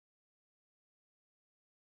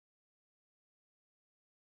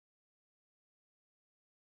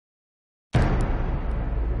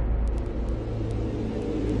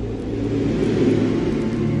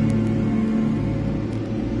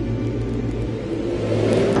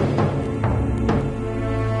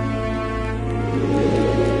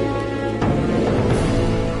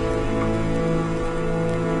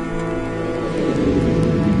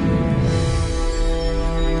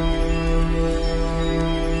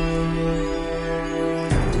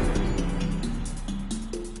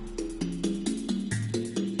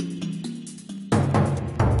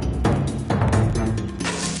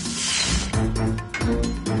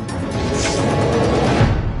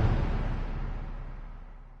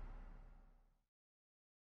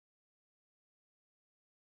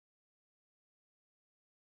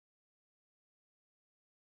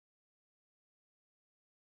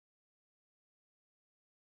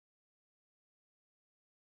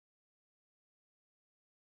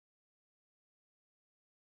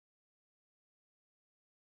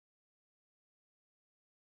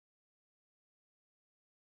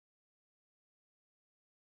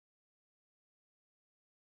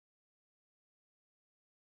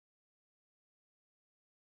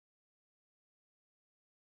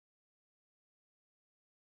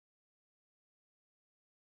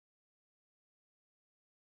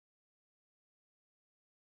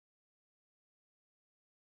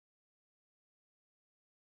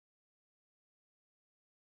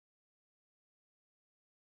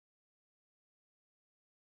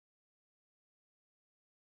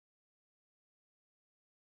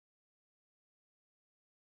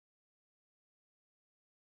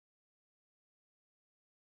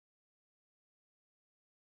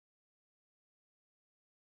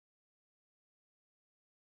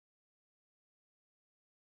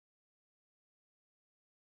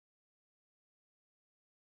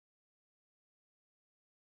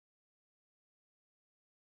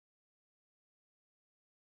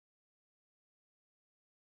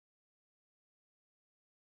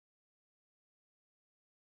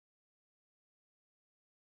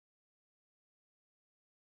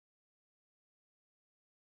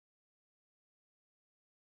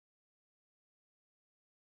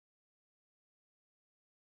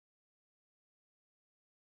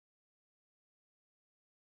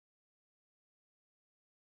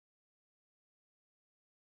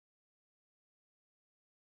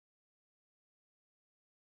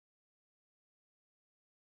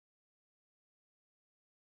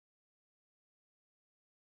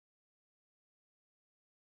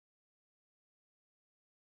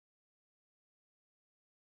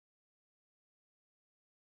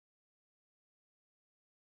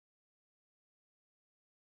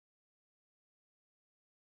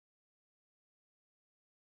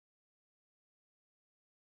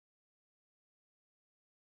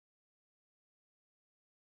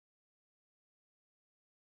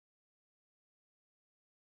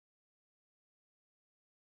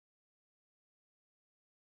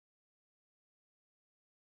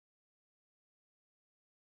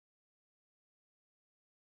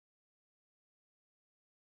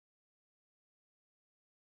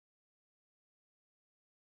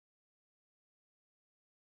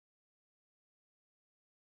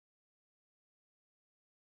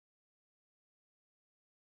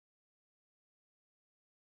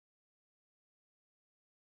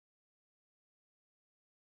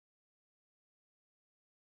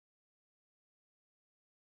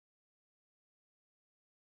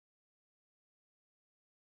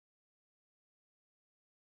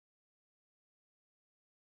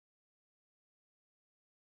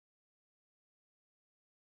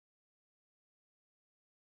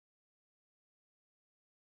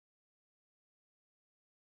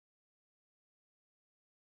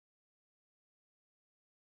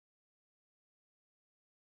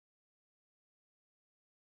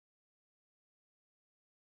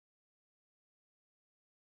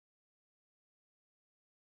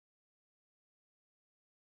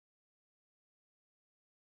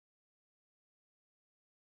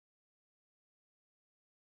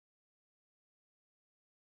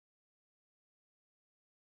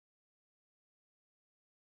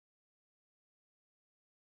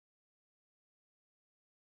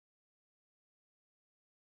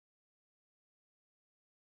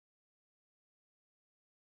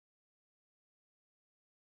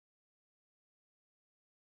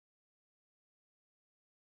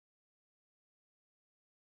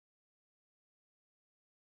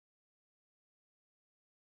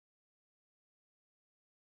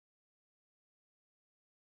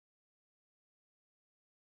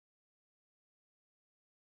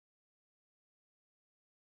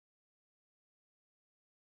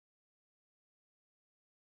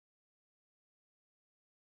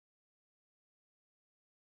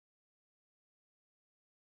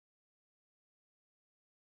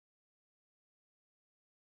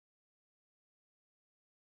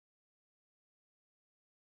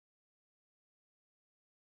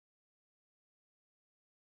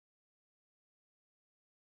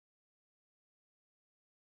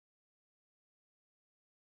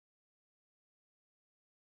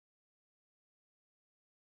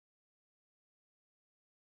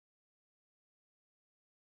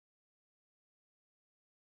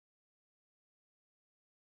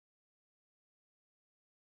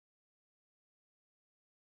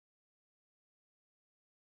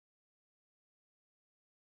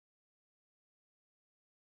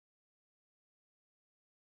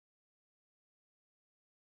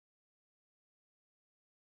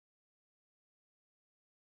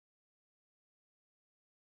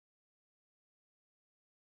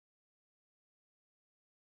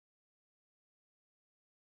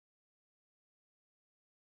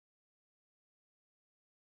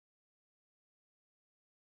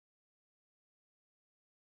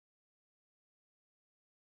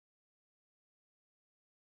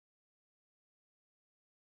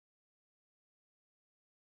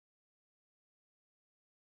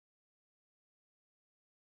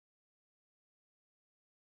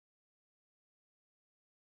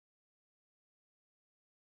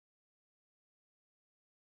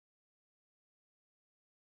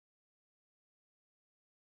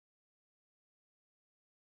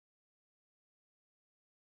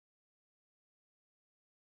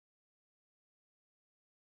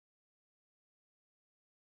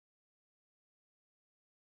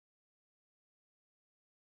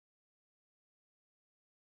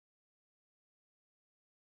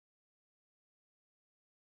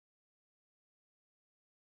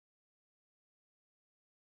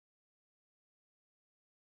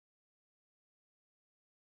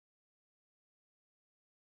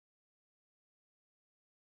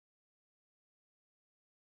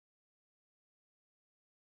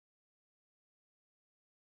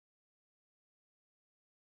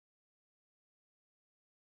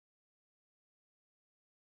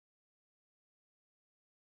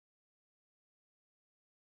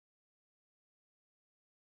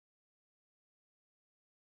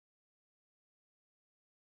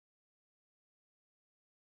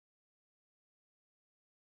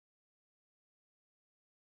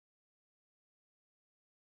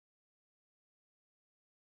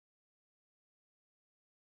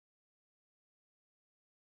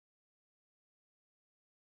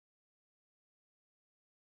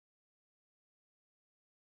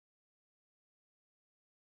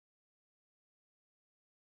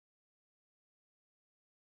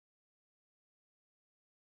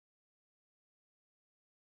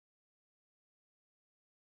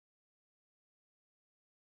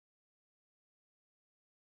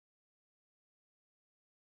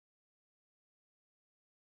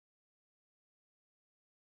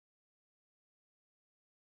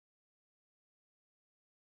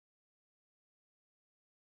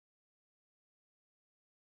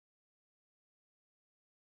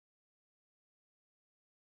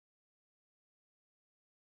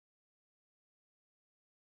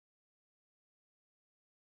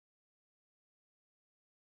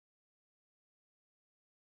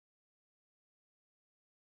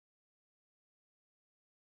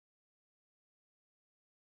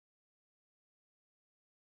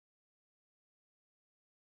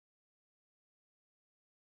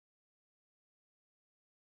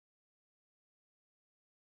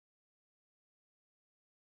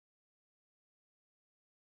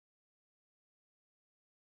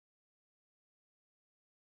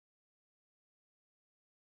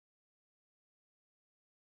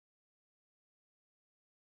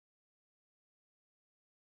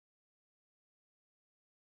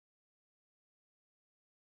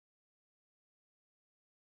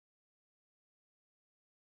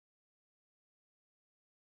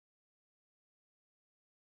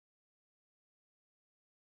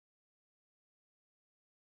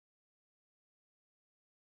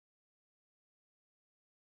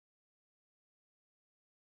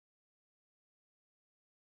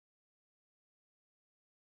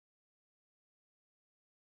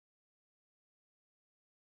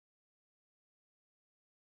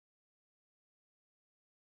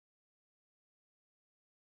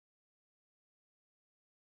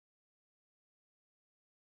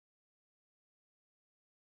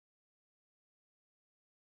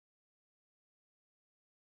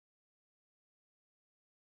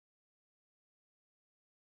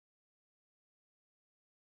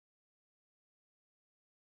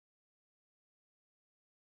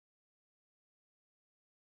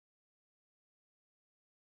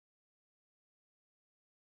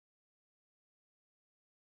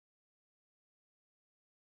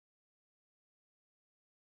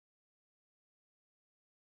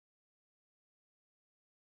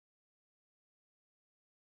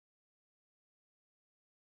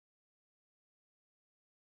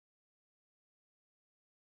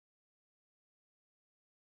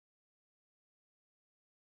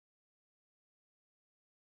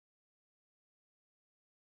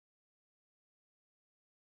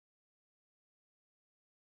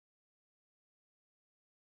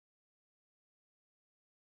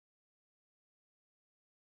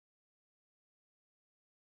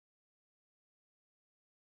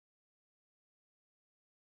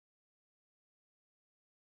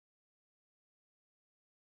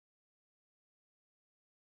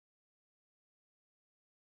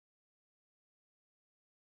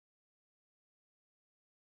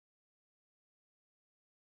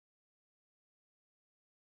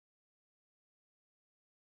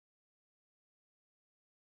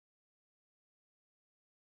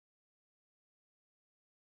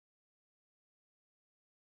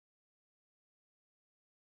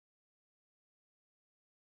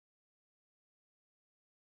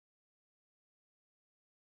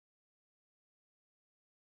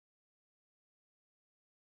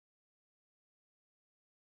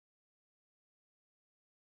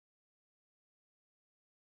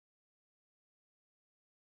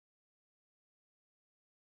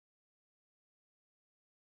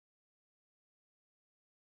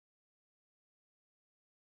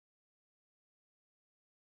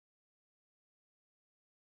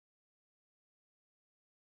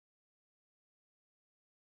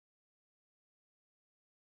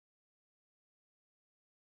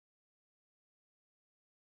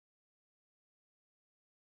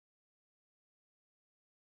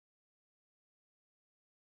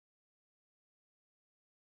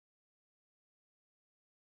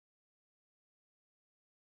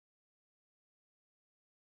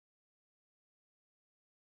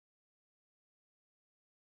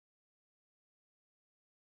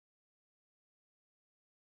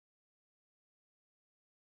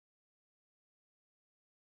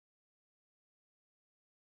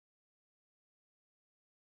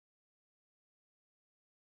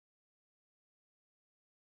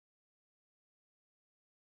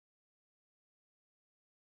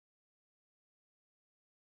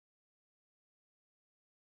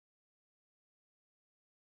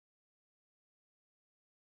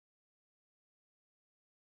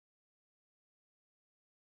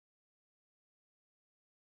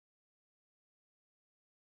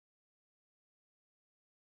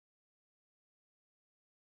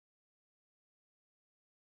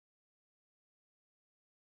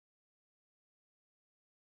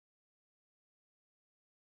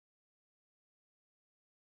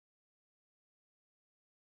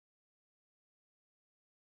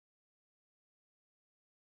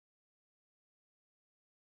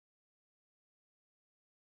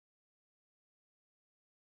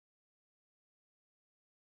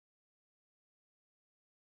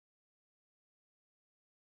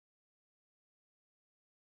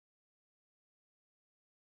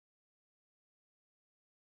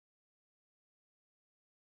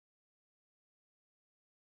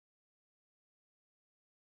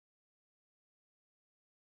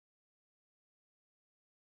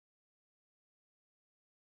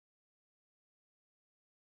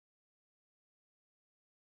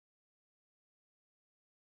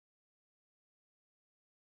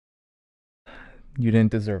You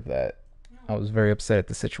didn't deserve that. I was very upset at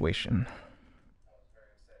the situation.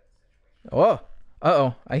 Oh,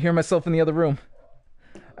 uh-oh. I hear myself in the other room.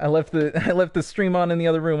 I left the I left the stream on in the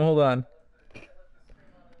other room. Hold on.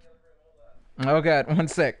 Oh god, one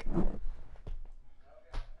sec.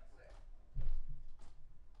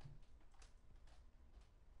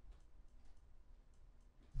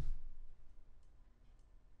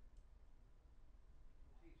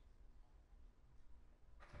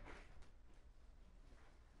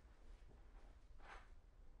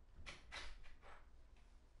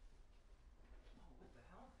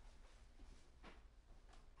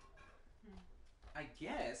 I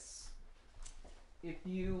guess if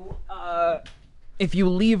you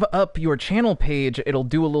leave up your channel page, it'll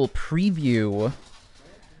do a little preview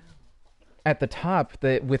at the top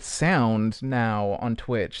that with sound now on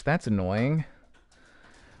Twitch. That's annoying.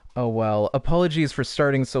 Oh well, apologies for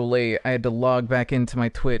starting so late. I had to log back into my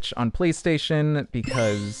Twitch on PlayStation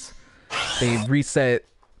because they reset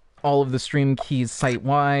all of the stream keys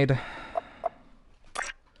site-wide.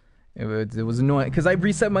 It was annoying, because I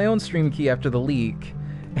reset my own stream key after the leak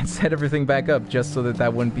and set everything back up just so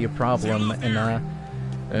that wouldn't be a problem, and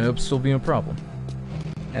ended up still being a problem.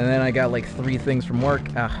 And then I got like 3 things from work.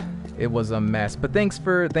 It was a mess. But thanks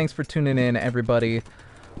for tuning in, everybody.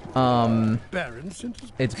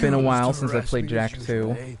 It's been a while since I played Jak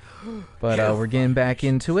II, but we're getting back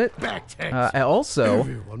into it. I also,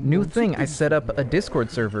 new thing, I set up a Discord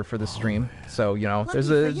server for the stream, so, you know, there's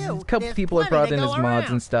a couple people I brought in as mods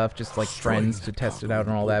and stuff, just like friends to test it out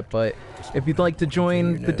and all that, but if you'd like to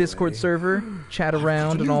join the Discord server, chat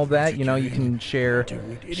around and all that, you know, you can share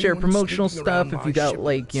promotional stuff if you got,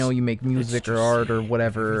 like, you know, you make music or art or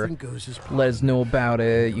whatever, let us know about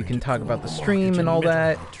it, you can talk about the stream and all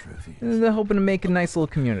that. They're hoping to make a nice little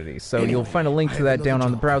community, so you'll find a link to that down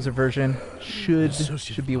on the browser version.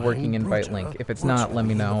 Should be a working invite link. If it's not, let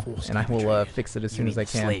me know, and I will fix it as soon as I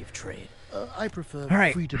can. Slave trade. I prefer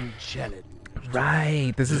freedom challenge.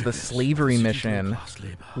 Right, this is the slavery mission.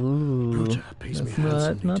 Ooh,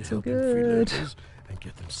 that's not so good. And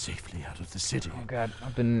get them safely out of the city. Oh god,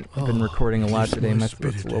 I've been recording a lot today. My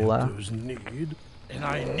throat's a little loud. And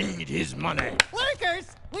I need his money.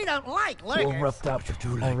 Lurkers! We don't like lurkers. We're roughed up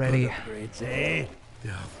already. Eh?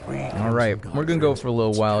 Alright, we're gonna go for a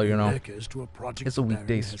little while, you know. It's a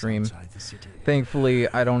weekday stream. Thankfully,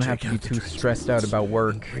 I don't have to be too stressed out about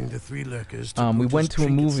work. We went to a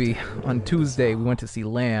movie on Tuesday. We went to see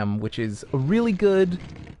Lamb, which is a really good,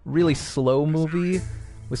 really slow movie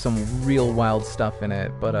with some real wild stuff in it.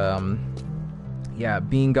 But, yeah,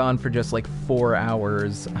 being gone for just like 4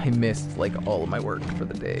 hours, I missed like all of my work for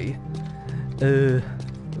the day. It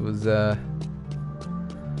was,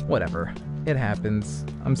 whatever. It happens.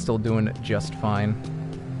 I'm still doing just fine.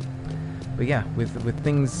 But yeah, with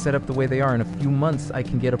things set up the way they are, in a few months I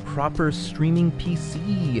can get a proper streaming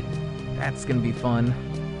PC. That's gonna be fun.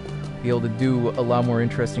 Be able to do a lot more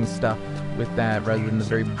interesting stuff with that rather than the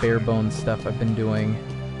very bare bones stuff I've been doing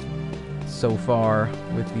so far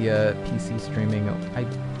with the PC streaming.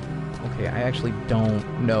 Okay, I actually don't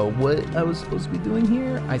know what I was supposed to be doing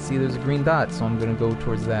here. I see there's a green dot, so I'm gonna go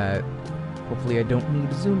towards that. Hopefully I don't need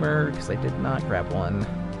a zoomer, because I did not grab one.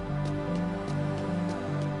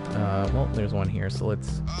 Well, there's one here, so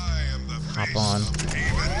let's hop on.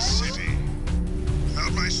 City.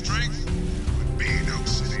 Without my strength, there would be no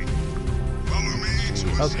city. Follow me to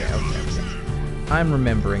Okay. I'm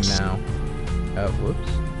remembering now.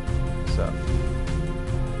 Whoops. What's up?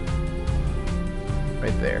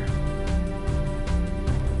 Right there.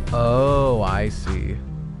 Oh, I see.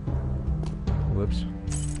 Whoops.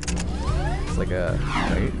 It's like a...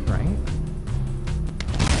 right?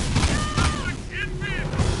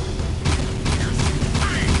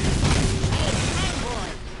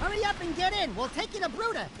 Hurry up and get in. We'll take you to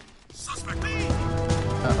Bruta.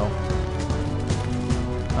 Uh-oh.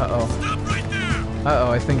 Uh-oh. Stop right there!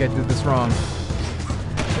 Uh-oh, I think I did this wrong. I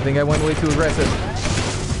think I went way too aggressive.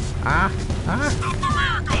 Ah! Stop the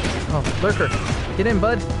miracle! Oh, lurker. Get in,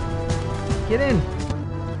 bud. Get in.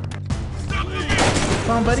 Stop the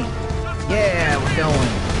Come on, buddy. Yeah, we're going.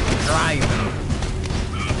 Driving.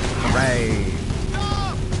 Right.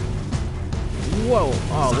 Whoa.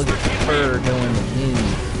 Oh, look at the fur going in.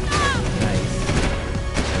 Nice.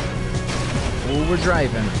 Oh, we're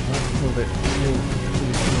driving. Let's move it. Move.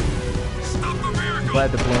 Stop the miracle!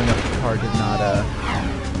 Glad that blowing up the car did not,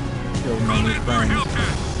 kill my new friends.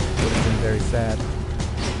 Would have been very sad.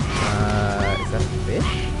 Is that a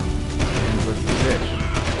fish? And what's the fish?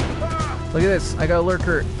 Look at this. I got a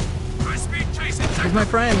lurker. He's my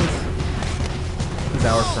friend. He's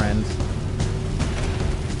our friend.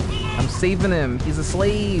 I'm saving him. He's a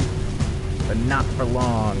slave. but not for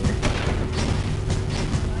long.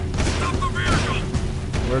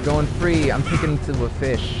 We're going free. I'm taking to a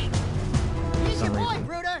fish. Here's your boy,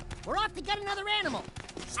 Bruder. We're off to get another animal.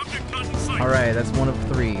 Alright, that's one of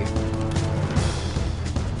 3. Yeah,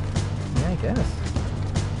 I guess.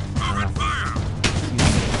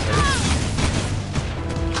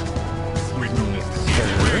 Excuse me, sir.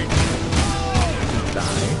 Please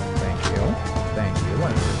die. Thank you. Thank you. I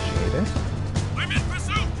appreciate it. I'm in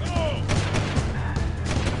pursuit!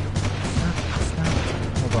 Stop.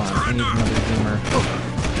 Hold on. I need another zoomer. Okay.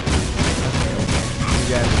 You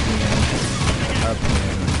guys are being a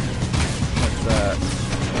pain. Let's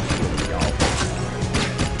do it, y'all.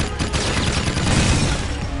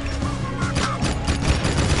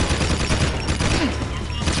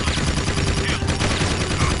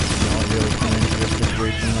 Y'all really come into this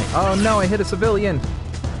situation like, oh no, I hit a civilian!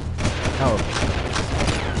 Oh.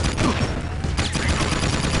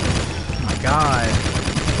 Oh my god.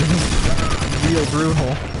 This is real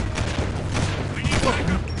brutal.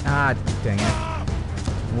 Ah, dang it.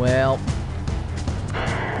 Well.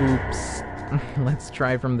 Oops. Let's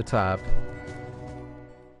try from the top.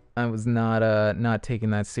 I was not taking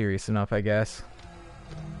that serious enough, I guess.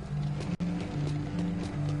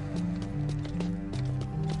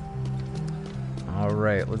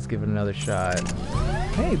 Alright, let's give it another shot.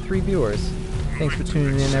 Hey, 3 viewers. Thanks for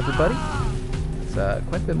tuning in, everybody. It's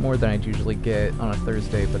quite a bit more than I'd usually get on a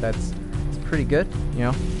Thursday, but it's pretty good, you know.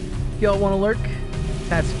 If y'all want to lurk,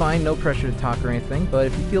 that's fine, no pressure to talk or anything, but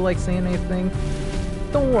if you feel like saying anything,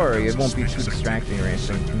 don't worry, it won't be too distracting or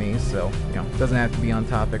anything to me, so, you know, it doesn't have to be on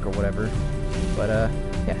topic or whatever. But,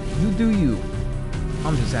 yeah, you do you.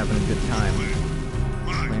 I'm just having a good time.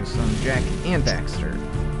 Playing some Jak and Daxter.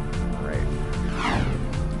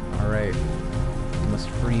 Alright. We must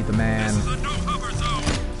free the man.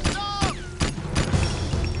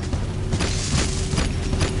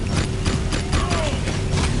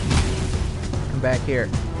 Come back here.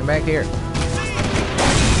 Come back here.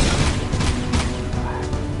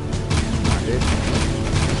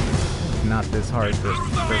 Not this hard for the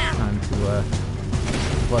first time to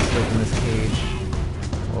bust open this cage.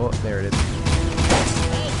 Oh, there it is.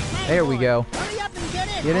 There we go.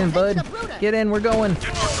 Get in, bud. Get in, we're going.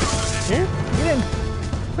 Get in.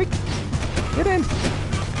 Quick. Get in.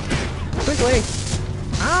 Quickly.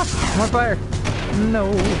 Ah, I'm on fire.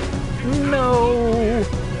 No. No.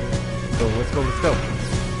 Let's go.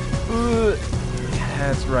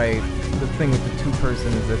 That's right. The thing with the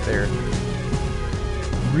 2-person is that they're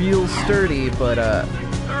real sturdy, but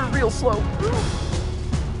real slow.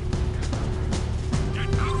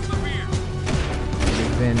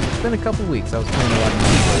 It's been a couple weeks. I was playing a lot of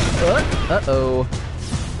Minecraft. Uh-oh.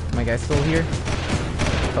 Is my guy still here?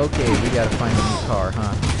 Okay, we gotta find a new car,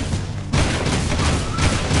 huh?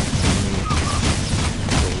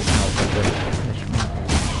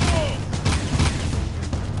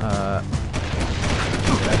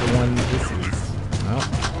 Whatever one this is. No.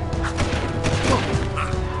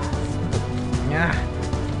 Yeah.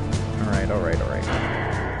 Alright.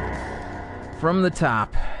 From the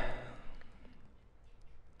top.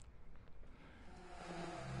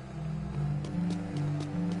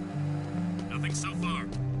 Nothing so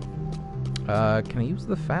far. Can I use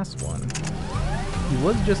the fast one? He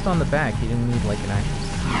was just on the back. He didn't need like an actual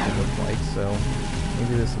seat, it looked like, so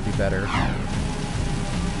maybe this will be better.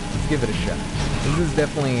 Let's give it a shot. This is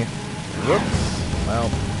definitely... Whoops. Well,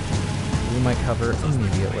 we might cover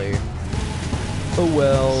immediately. Oh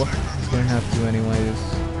well. He's gonna have to anyways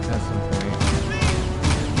at some point.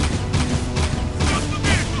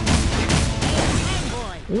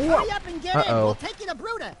 Hurry up and get in. We'll take you to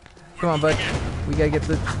Bruta. Come on, bud. We gotta get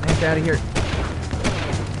the heck out of here.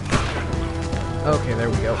 Okay, there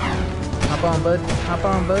we go. Hop on, bud. Hop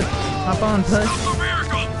on, bud. Hop on, bud.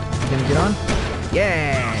 You gonna get on?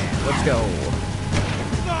 Yeah! Let's go.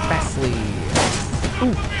 Fastly.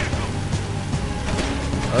 Ooh.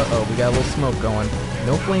 Uh-oh, we got a little smoke going.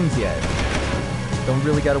 No flames yet. Don't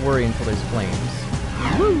really gotta worry until there's flames.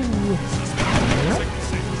 Woo!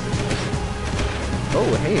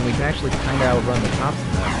 Oh, hey, we can actually kinda outrun the cops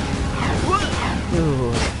in that.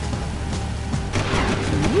 Ooh.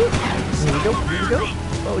 Here we go.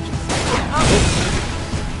 Oh, jeez.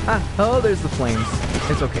 Oh, there's the flames.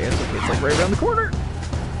 It's okay. It's like right around the corner.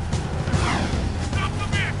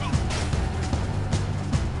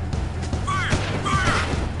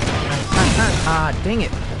 Dang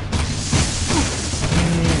it.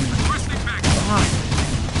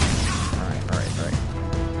 Alright.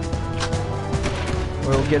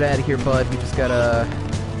 We'll get out of here, bud. We just gotta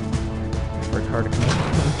work hard to come on.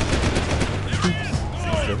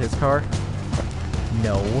 Oops. Is it his car?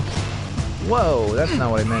 No. Whoa, that's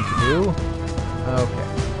not what I meant to do.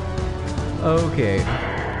 Okay.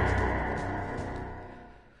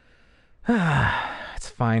 It's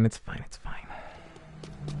fine, it's fine, it's fine.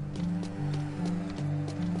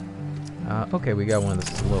 Okay, we got one of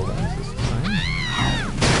the slow ones this time.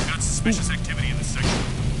 Got suspicious activity in the sector.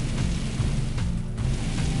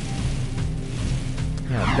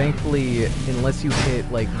 Yeah, thankfully, unless you hit,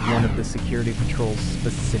 like, one of the security patrols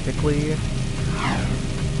specifically,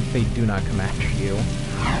 they do not come after you.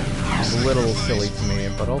 It's a little silly to me,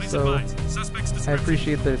 but also, I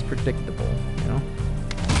appreciate that it's predictable, you know?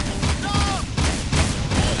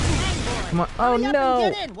 Come on. Oh, Hurry up no!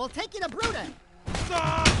 and get in. We'll take you to Bruta.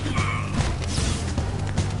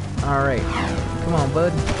 Alright. Come on,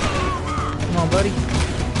 bud. Come on, buddy.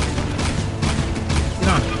 Get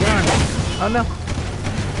on, get on. Oh, no.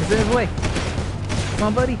 It's in his way. Come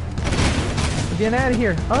on, buddy. We're getting out of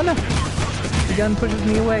here. Oh, no. The gun pushes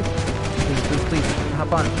me away. Please, please, please.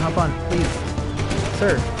 Hop on, please.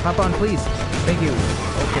 Sir, hop on, please. Thank you.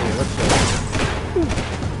 Okay, let's go. Ooh.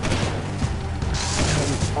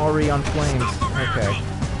 Already on flames. Okay.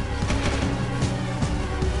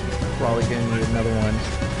 Probably gonna need another one.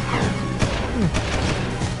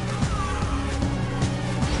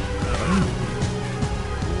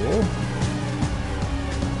 Cool.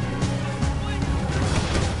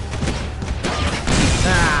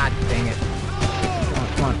 Ah, dang it.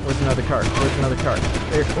 Come on, where's another car? Where's another car?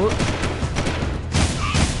 There. Whoop.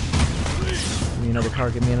 Give me another car,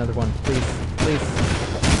 give me another one. Please, please.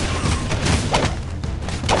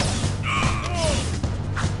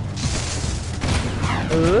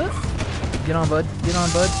 Get on, bud. Get on,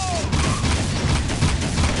 bud.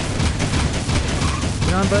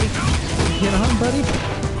 Get on, buddy. Get on, buddy.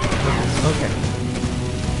 Okay.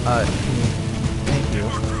 Thank you.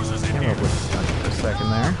 Camera was stuck for a second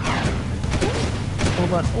there.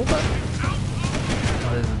 Hold on, hold on.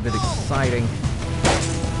 Oh, this is a bit exciting.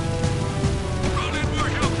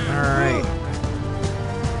 Alright.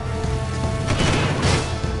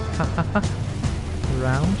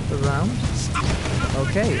 Around.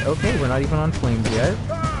 Okay, we're not even on flames yet.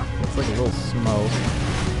 Looks like a little smoke.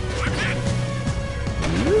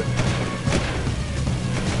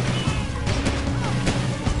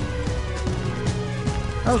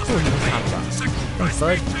 Oh, cool, he just hopped on. Thanks,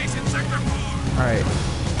 bud. Alright,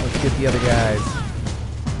 let's get the other guys.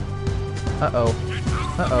 Uh-oh.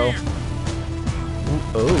 Ooh,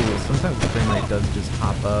 oh, sometimes the frame rate does just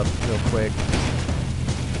hop up real quick.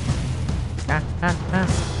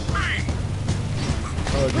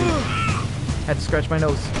 Oh, dude. Had to scratch my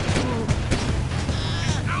nose.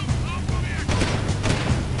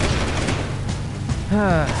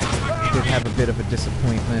 Did have a bit of a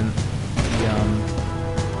disappointment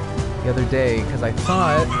the other day, because I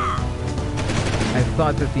thought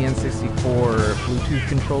that the N64 Bluetooth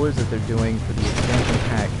controllers that they're doing for the expansion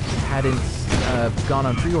pack hadn't gone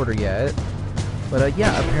on pre-order yet. But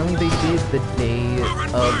yeah, apparently they did the day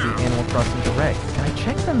of the Animal Crossing Direct. And I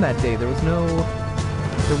checked them that day. There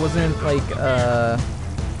wasn't like, let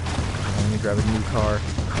me grab a new car.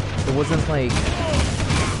 There wasn't like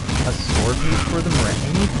a store page for them or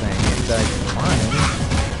anything that I could find.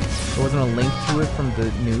 There wasn't a link to it from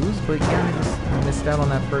the news, but yeah, I just missed out on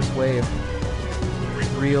that first wave.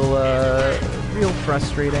 Real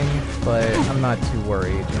frustrating, but I'm not too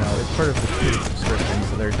worried, you know, it's part of the free subscription,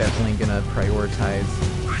 so they're definitely gonna prioritize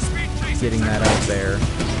getting that out there.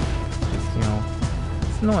 Just, you know,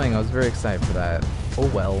 it's annoying, I was very excited for that. Oh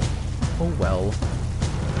well.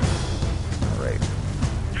 Alright.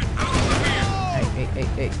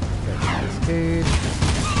 Hey. Got this cage.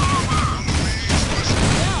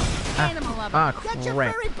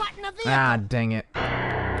 Crap. Ah, dang it.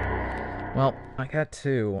 Well, I got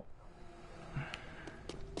two.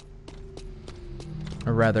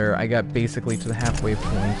 Or rather, I got basically to the halfway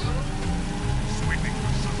point.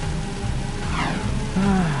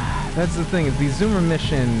 That's the thing, is these Zoomer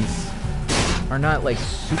missions are not like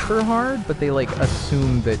super hard, but they like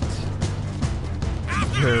assume that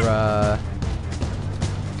you're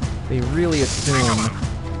they really assume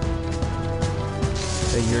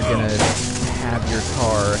that you're gonna have your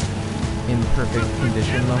car in perfect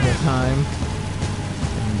condition the whole time.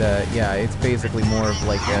 And yeah, it's basically more of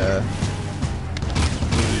like a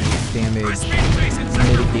damage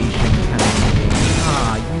mitigation kind of game.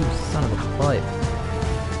 Ah, you son of a butt.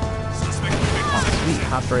 Oh, sweet,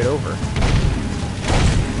 hopped right over.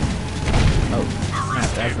 Oh,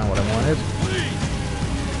 snap, that's not what I wanted.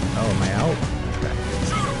 Oh, am I out? Okay.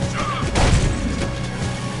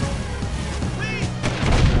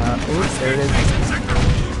 Oops, there it is.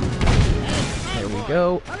 There we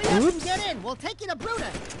go. Hurry up and Oops. get in. We'll take you to Brutus.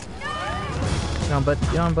 Get on, bud.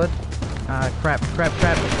 Get on, bud. Ah, crap. Get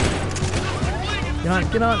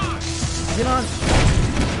on.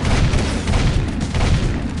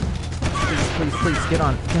 Please, get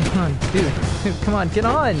on. Dude, come on, get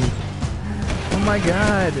on. Oh my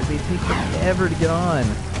god, they take forever to get on.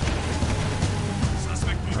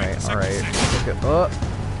 Alright. Okay.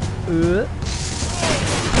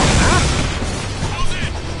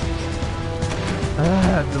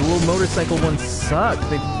 The little motorcycle ones suck.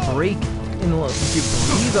 They break in you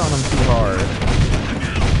breathe on them too hard.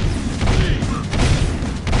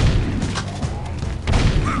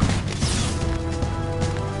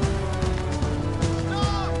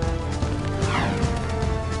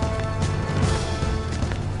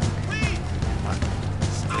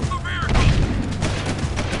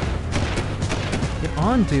 Get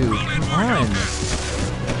on, dude. Come on.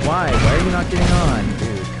 Why? Why are you not getting on,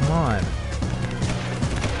 dude? Come on.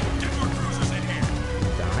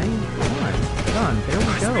 There we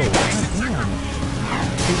go. God damn.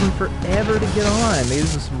 Taking forever to get on. They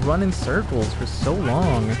just run in circles for so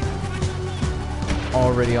long.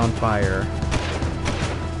 Already on fire.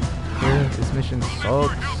 This mission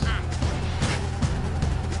sucks.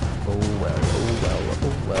 Oh well.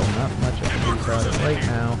 Not much I can do about it right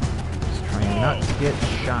now. Just trying not to get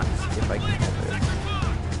shots if I can help it.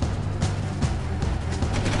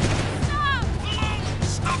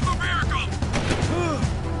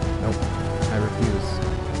 I refuse.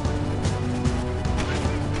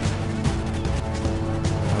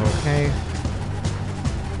 Okay.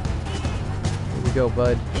 Here we go,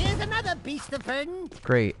 bud. Here's another beast of burden.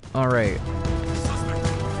 Great. Alright.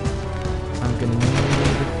 I'm gonna need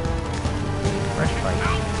fresh fight.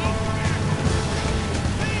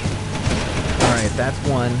 Alright, that's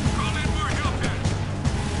one.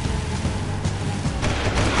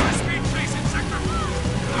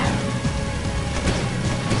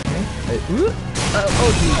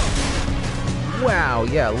 Oh, geez. Wow,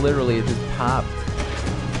 yeah, literally it just popped.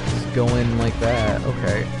 Just going like that.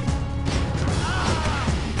 Okay.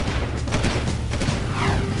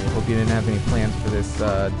 Hope you didn't have any plans for this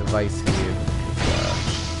device here.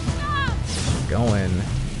 Going.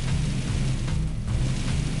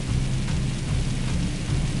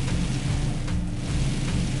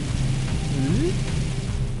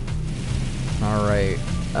 Alright.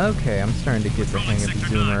 Okay, I'm starting to get the hang of the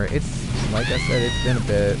zoomer. It's, like I said, it's been a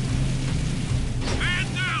bit.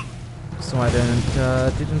 So I didn't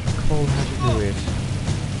recall how to do it.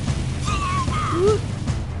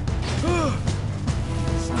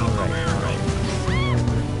 Alright.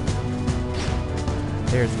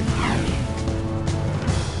 There's the catch.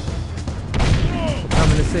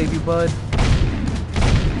 Coming to save you, bud.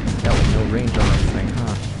 That was no range on this thing,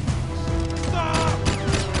 huh?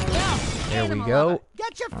 There we go.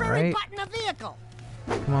 Get your furry butt in a vehicle.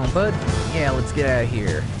 Come on, bud. Yeah, let's get out of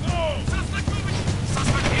here.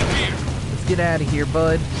 Let's get out of here,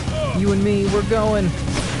 bud. You and me, we're going.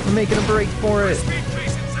 We're making a break for it.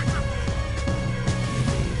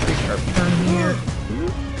 Big sharp turn here.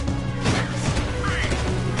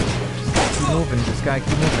 Just keep moving. Just gotta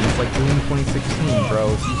keep moving. It's like Doom 2016,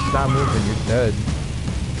 bro. If you stop moving, you're dead.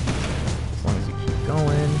 As long as you keep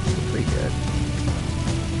going, you're pretty good.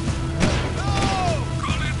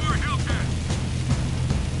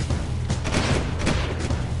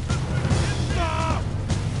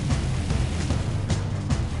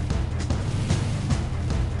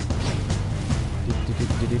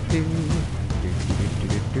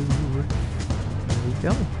 There we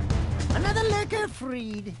go. Another lurker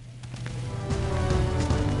freed.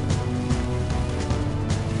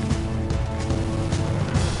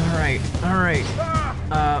 Alright.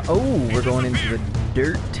 Oh, we're going into the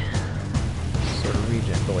dirt sort of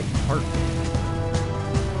region, but like park.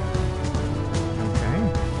 Okay.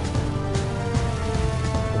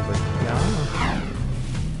 Over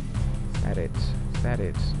here. Is that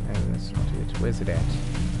it? Oh, that's not it. Where's it at?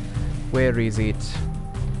 Where is it?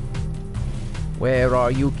 Where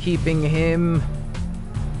are you keeping him?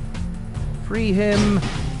 Free him!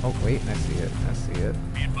 Oh, wait, I see it.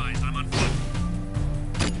 Be advised, I'm on foot.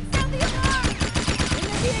 Sound the alarm! In the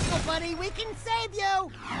vehicle, buddy. We can save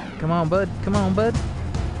you. Come on, bud. Keep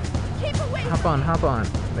away. Hop on.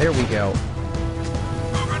 There we go.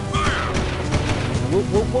 Open fire!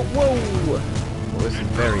 Whoa. Well, this is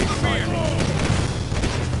very exciting.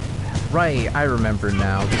 Right, I remember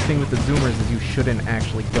now. The thing with the zoomers is you shouldn't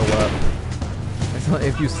actually go up.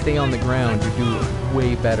 If you stay on the ground, you do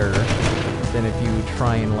way better than if you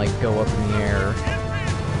try and, like, go up in the air.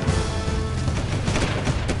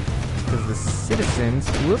 Because the citizens...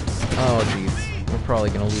 Whoops. Oh, jeez. We're probably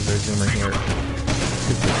gonna lose our zoomer here.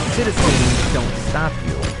 because the citizens don't stop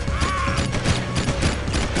you.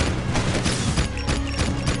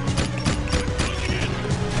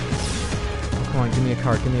 Come on, give me a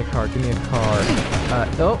car, give me a car, give me a car.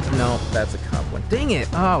 Oh, no, that's a cop one. Dang it!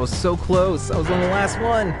 Oh, I was so close. I was on the last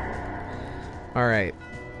one. Alright.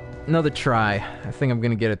 Another try. I think I'm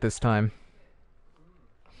gonna get it this time.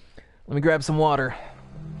 Let me grab some water.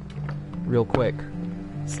 Real quick.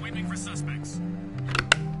 Sweeping for suspects.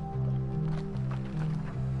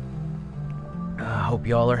 Hope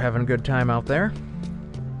y'all are having a good time out there.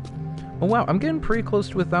 Oh wow, I'm getting pretty close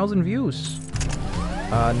to 1,000 views.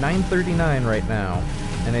 939 right now.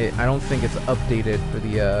 And I don't think it's updated for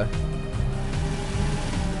the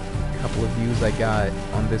couple of views I got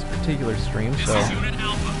on this particular stream, so... This is Unit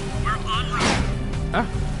Alpha. We're en route. Ah.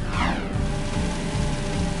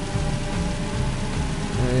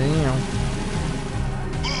 You know.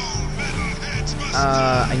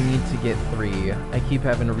 I need to get 3. I keep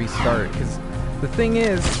having to restart, because the thing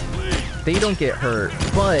is, they don't get hurt,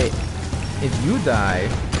 but if you die,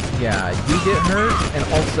 yeah, you get hurt, and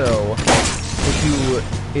also,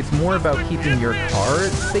 it's more about keeping your car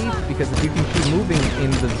safe, because if you can keep moving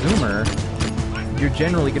in the zoomer, you're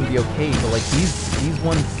generally going to be okay, but like these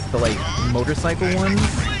ones, the like motorcycle ones,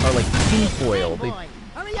 are like tinfoil. They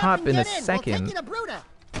pop in a second. Like,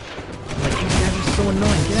 these guys are so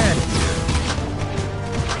annoying. Get out of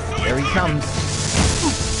here. There he comes.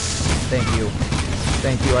 Thank you.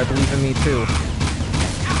 Thank you. I believe in me too.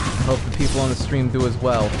 I hope the people on the stream do as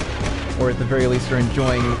well. Or at the very least are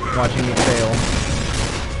enjoying watching me fail.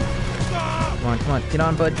 Come on, come on. Get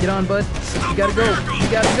on, bud. Get on, bud. You gotta go. You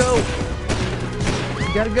gotta go.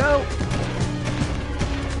 You gotta go.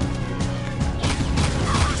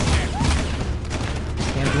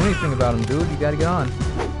 Can't do anything about him, dude. You gotta get on.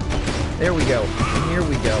 There we go. Here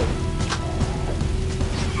we go.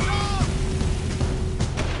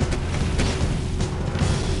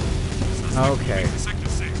 Okay.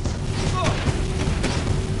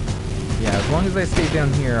 Yeah, as long as I stay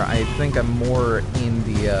down here, I think I'm more in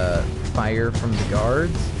the fire from the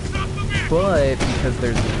guards. But because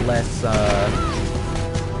there's less, there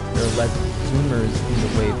are less zoomers in the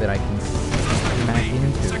way that I can smack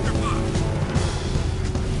into.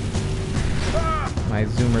 My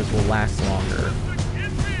zoomers will last longer.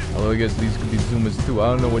 Although I guess these could be zoomers too. I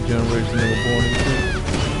don't know what generation they were born into.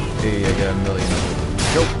 Hey, I got a million of them.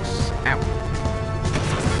 Jokes. Ow.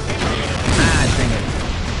 Ah, dang it.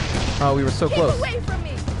 Oh, we were so close. Get away from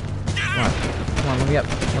me! Come on. Come on, let me up.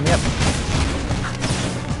 Let me up.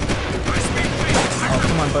 Oh,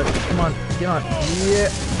 come on, bud. Come on. Get on. Yeah.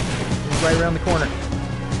 He's right around the corner.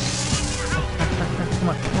 Come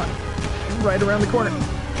on, come on. Right around the corner.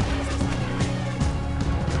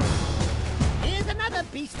 Here's another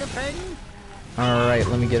beast of burden. Alright,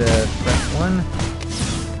 let me get a fresh one.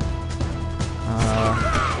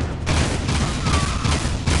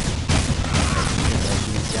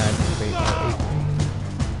 These guys, wait,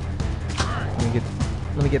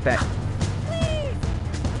 let me get that.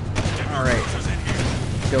 Alright.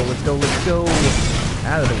 Let's go, let's go, let's go.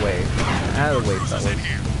 Out of the way. Out of the way, fellas.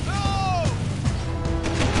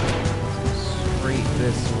 Straight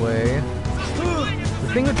this way. The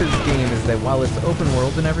thing with this game is that while it's open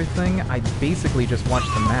world and everything, I basically just watch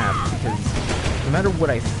the map, because no matter what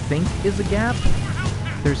I think is a gap,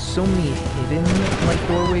 there's so many hidden, like,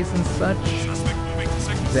 doorways and such,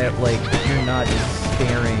 that, like, if you're not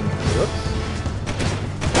staring... Whoops.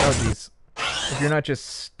 Oh, jeez. If you're not just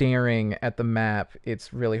staring at the map,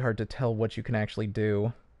 it's really hard to tell what you can actually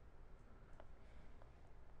do.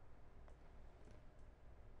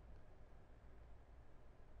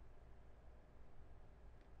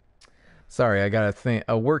 Sorry, I got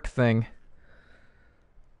a work thing.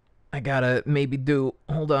 I gotta maybe do.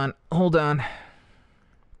 Hold on, hold on.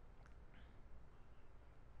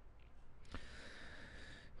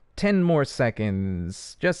 Ten more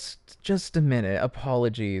seconds. Just a minute.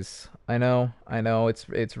 Apologies. I know.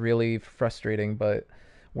 It's really frustrating, but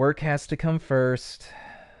work has to come first.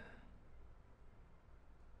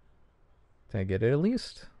 Did I get it at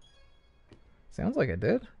least? Sounds like I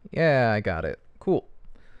did. Yeah, I got it. Cool.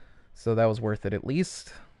 So that was worth it at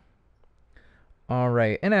least.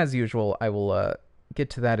 Alright, and as usual, I will get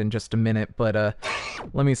to that in just a minute, but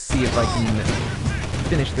let me see if I can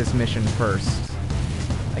finish this mission first.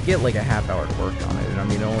 I get like a half hour to work on it, and I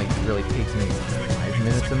mean, it only really takes me 5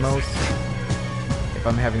 minutes at most. If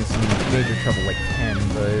I'm having some major trouble, like 10,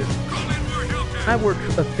 but I work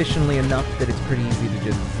efficiently enough that it's pretty easy to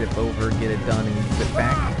just zip over, get it done, and zip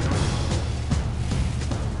back.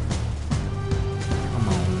 Come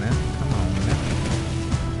on, man. Come on, man.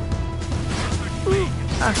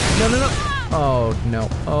 Ah, no, no, no. Oh no.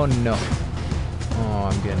 Oh no. Oh,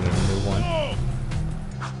 I'm gonna need a new one.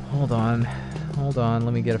 Hold on. Hold on.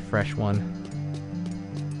 Let me get a fresh one.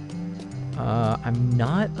 I'm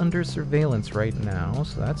not under surveillance right now,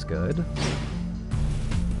 so that's good.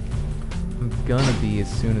 I'm gonna be as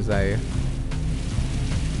soon as I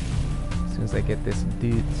get this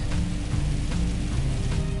dude.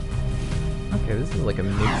 Okay, this is like a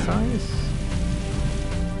mid-size.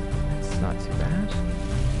 It's not too bad.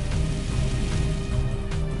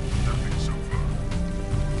 Nothing so far.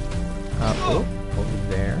 Oh, over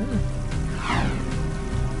there.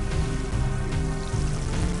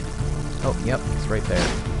 Oh, yep, it's right there.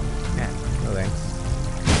 Yeah, no thanks.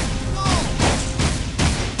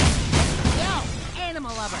 Yo,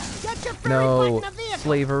 animal lover, get your furry butt No, in the vehicle.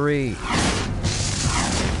 slavery.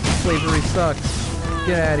 Slavery sucks.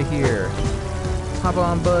 Get out of here. Hop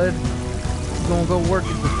on, bud. We're gonna go work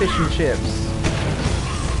at the fish and chips.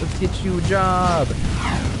 Let's get you a job.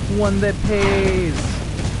 One that pays.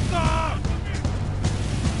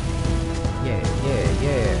 Yeah, yeah,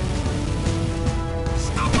 yeah.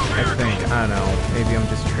 I think, I don't know, maybe I'm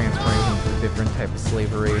just transferring him to a different type of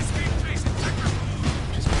slavery.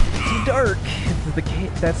 Just too dark.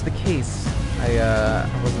 If that's the case. I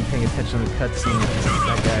wasn't paying attention to the cutscene.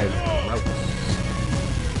 That guy's gross.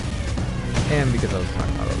 And because I was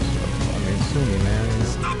talking about other stuff. I mean, sue me, man.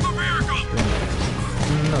 Stop the vehicle!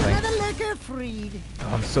 No thanks. Another liquor freed.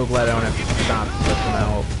 Oh, I'm so glad I don't have to stop to let them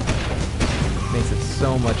out. Makes it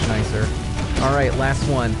so much nicer. Alright, last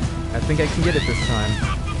one. I think I can get it this time.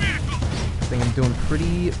 I think I'm doing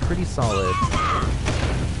pretty solid.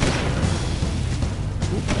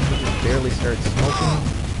 Oop, just barely start smoking.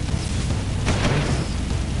 Nice.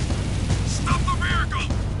 Stop the vehicle!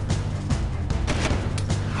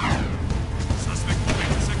 Suspect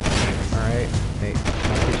moving to sector 6. Alright. Hey,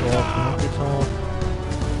 knock it off, knock it off.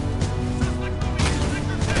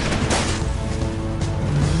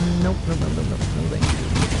 Nope, nope, nope, nope, nope, no thank you.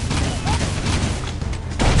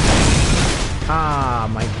 Ah,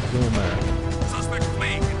 my zoomer. Suspect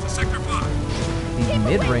fleeing into sector 5. These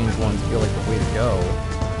mid-range ones feel like the way to go.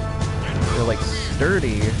 They're like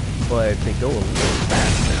sturdy, but they go a little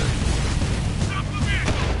faster.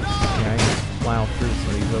 Yeah, I can just plow through some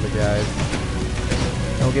of these other guys.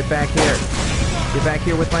 No, get back here. Get back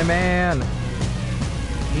here with my man.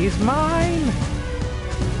 He's mine.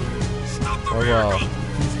 Stop the Oh well, vehicle!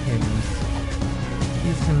 he's him.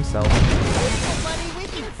 He's himself. Vehicle, buddy, we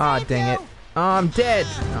can Ah, save dang you. it. Oh, I'm dead.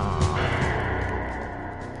 Aw.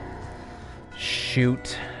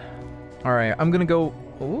 Shoot. Alright, I'm gonna go...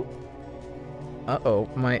 Ooh. Uh-oh.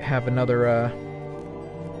 Might have another,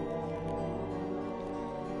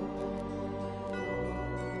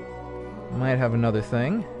 Might have another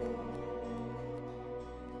thing.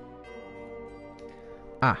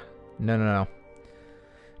 Ah. No, no, no.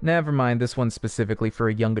 Never mind. This one's specifically for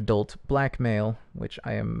a young adult black male, which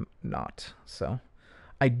I am not, so...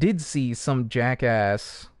 I did see some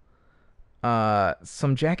jackass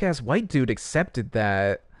white dude accepted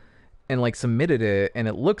that and like submitted it, and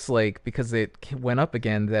it looks like because it went up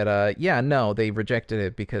again that yeah, no, they rejected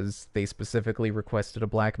it because they specifically requested a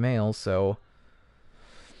black male. So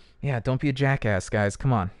yeah, don't be a jackass, guys.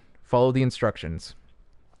 Come on, follow the instructions.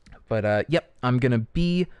 But yep, I'm gonna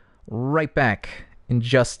be right back in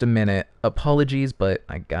just a minute. Apologies, but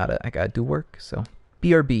I gotta do work. So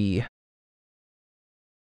BRB.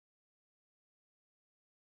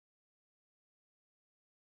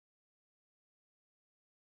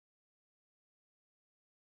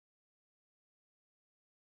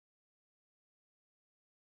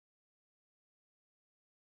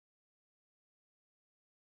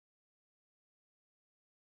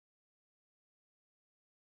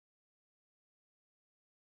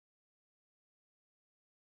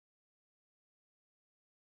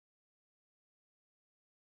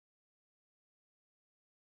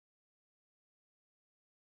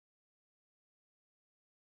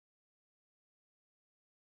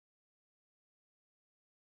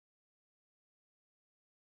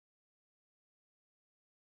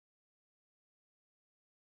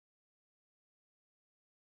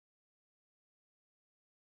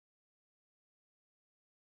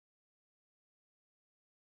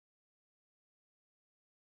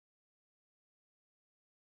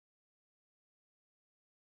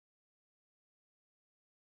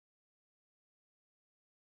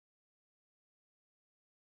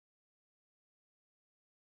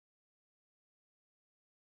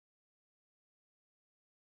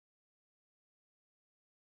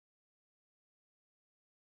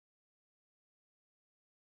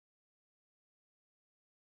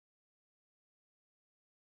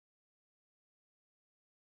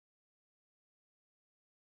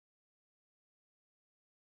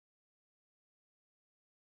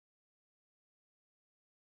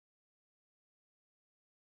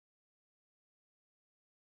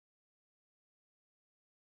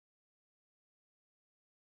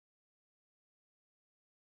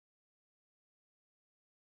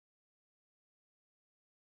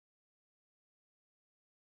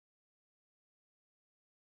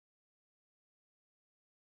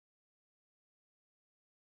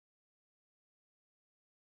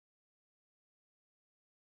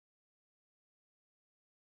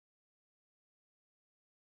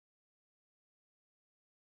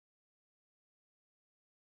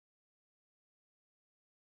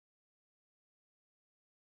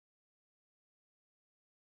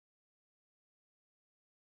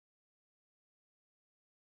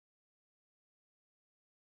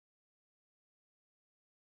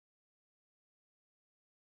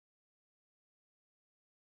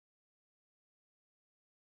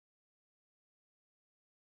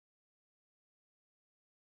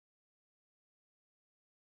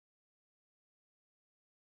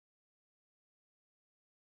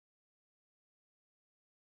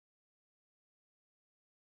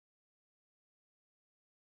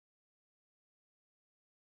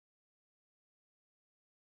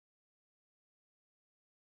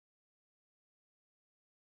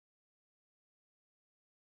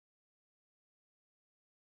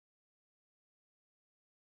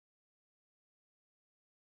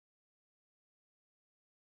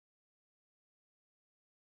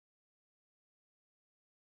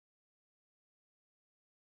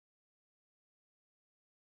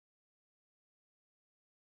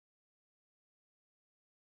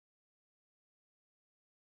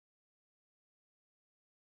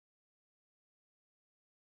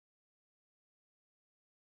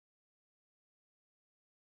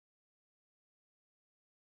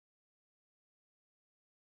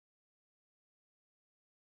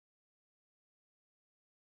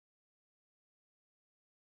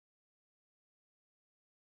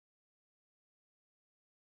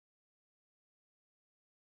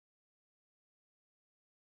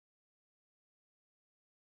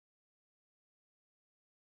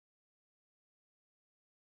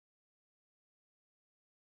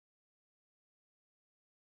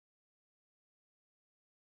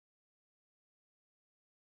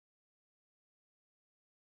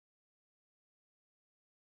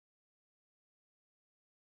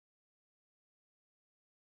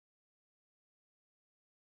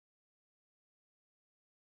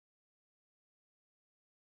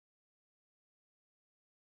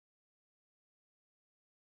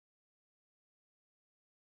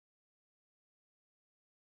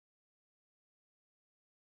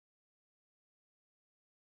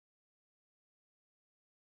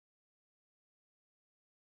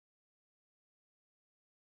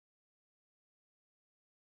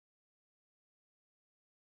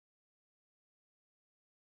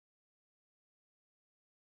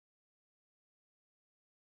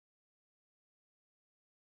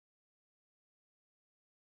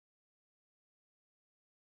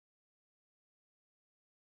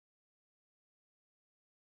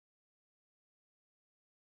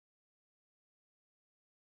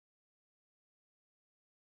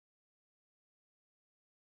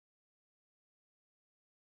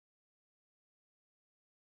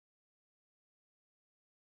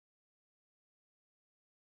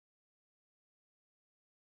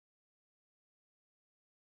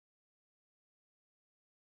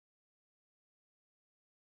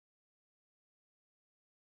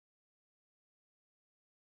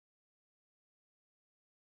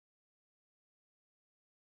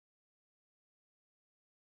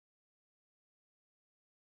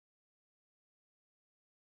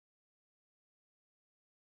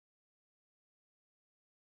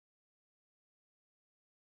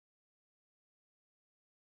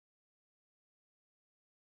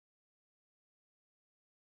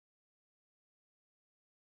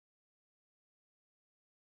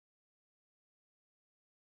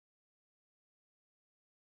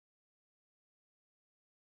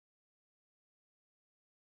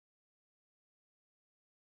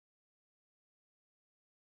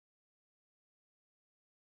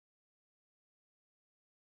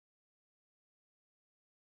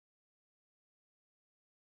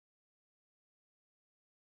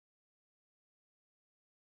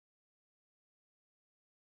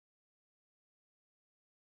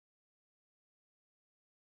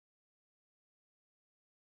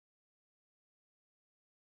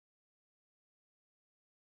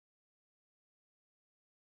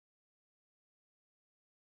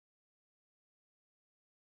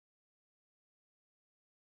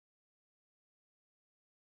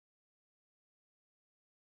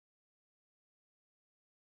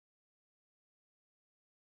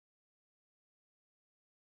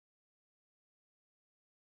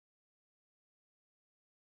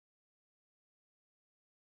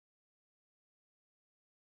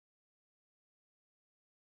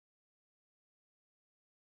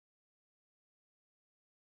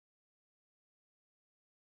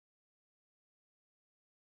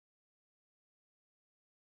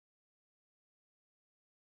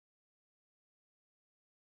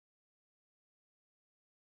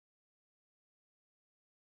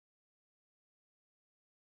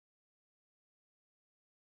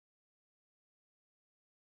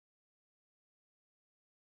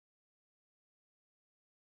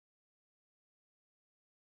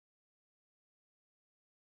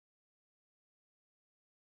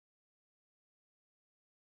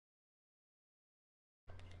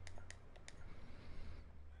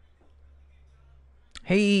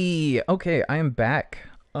 Hey, okay, I am back.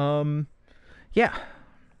 Yeah.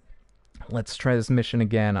 Let's try this mission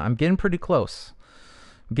again. I'm getting pretty close.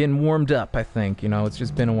 I'm getting warmed up, I think. You know, it's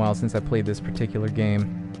just been a while since I played this particular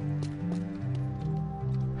game.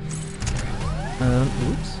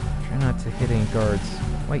 Oops. Try not to hit any guards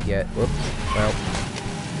quite yet. Whoops. Well,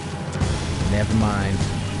 never mind.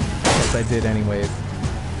 Guess I did anyways.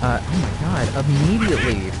 Oh my god,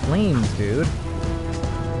 immediately! Flames, dude!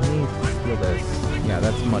 Let me steal this. Yeah,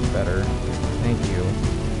 that's much better. Thank you.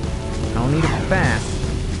 I don't need it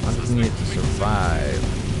fast. I just need it to survive.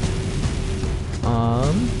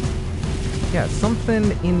 Yeah,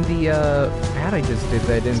 something in the ad I just did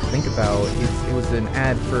that I didn't think about. It was an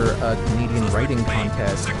ad for a Canadian writing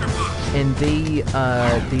contest, and they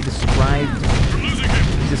described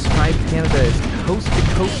Canada as coast to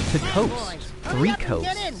coast to coast. 3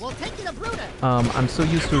 coasts. I'm so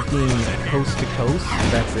used to it being coast to coast,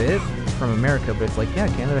 that's it, from America, but it's like, yeah,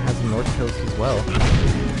 Canada has a north coast as well.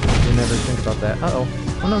 You never think about that. Uh-oh.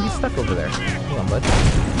 Oh no, he's stuck over there. Hold on, bud.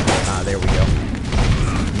 Ah, there we go.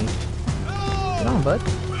 Get on, bud.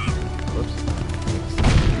 Whoops.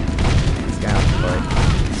 This guy off the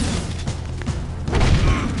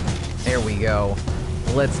bud. There we go.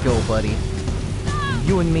 Let's go, buddy.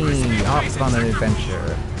 You and me, off on an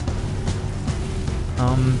adventure.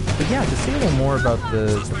 But yeah, to say a little more about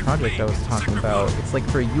the project I was talking about, it's like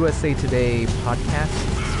for a USA Today podcast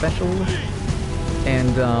special,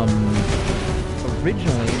 and,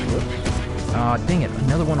 originally, whoops, aw, dang it,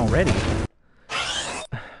 another one already.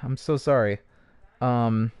 I'm so sorry.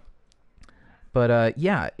 But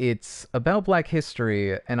yeah, it's about Black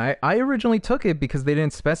history, and I originally took it because they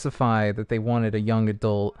didn't specify that they wanted a young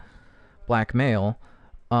adult Black male,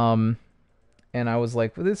 and I was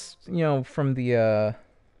like, this, you know, from the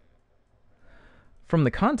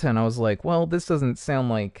content, I was like, well, this doesn't sound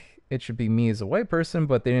like it should be me as a white person,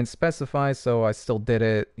 but they didn't specify, so I still did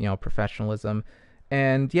it, you know, professionalism.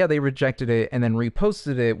 And yeah, they rejected it and then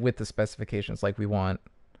reposted it with the specifications, like, we want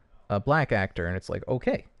a Black actor, and it's like,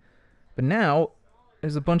 okay. But now,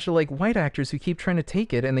 there's a bunch of, like, white actors who keep trying to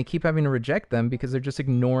take it, and they keep having to reject them because they're just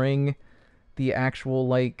ignoring the actual,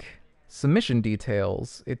 like, submission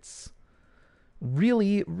details. It's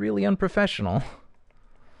really, really unprofessional.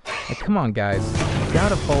 Like, come on, guys. You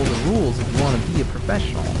gotta follow the rules if you want to be a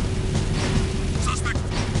professional.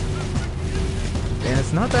 And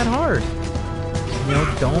it's not that hard. You know,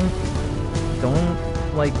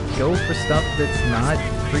 don't, like, go for stuff that's not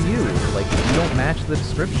for you. Like, if you don't match the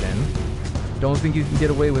description, don't think you can get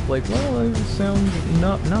away with, like, well, it sounds...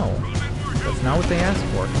 No. That's not what they asked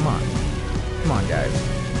for. Come on. Come on, guys.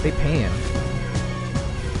 They paying.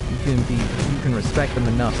 You can respect them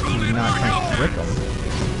enough if you're not trying to trick them.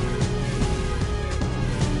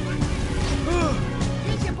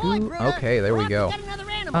 Ooh, okay, there we go.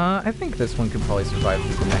 I think this one could probably survive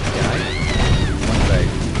through the next guy. Once I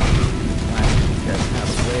blast these guys out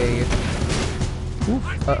of the way. Oof,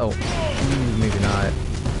 uh-oh. Ooh, maybe not.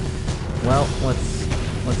 Well, let's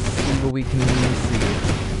see what we can see.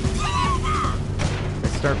 If I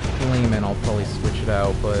start flaming, I'll probably switch it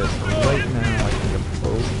out, but right now I think I'm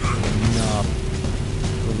okay enough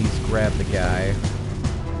to at least grab the guy.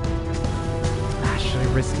 Should I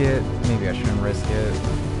risk it? Maybe I shouldn't risk it.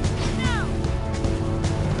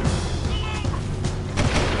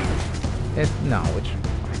 No, which...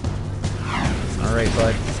 Alright,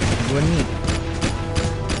 bud. You and me.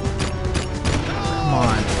 Come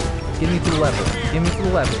on. Get me to the level. Get me to the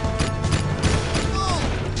level.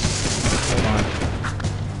 Hold on.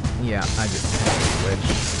 Yeah, I just had to switch.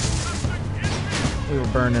 We were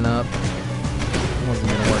burning up. It wasn't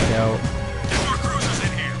gonna work out.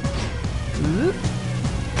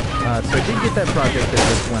 So I did get that project that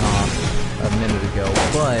just went off a minute ago,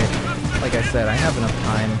 but, like I said, I have enough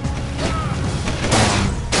time.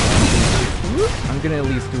 I'm gonna at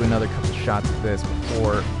least do another couple shots of this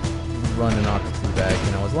before running off to Tuvek,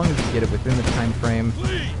 you know, as long as you get it within the time frame.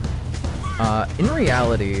 In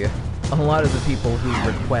reality, a lot of the people who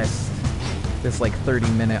request this, like,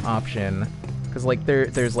 30-minute option, because, like,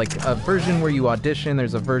 there's, like, a version where you audition,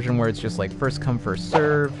 there's a version where it's just, like, first come, first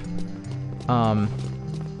serve,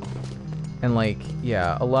 and, like,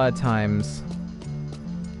 yeah, a lot of times,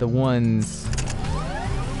 the ones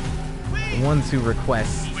who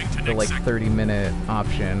request the, like, 30-minute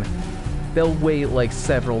option, they'll wait, like,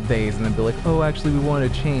 several days and then be like, oh, actually, we want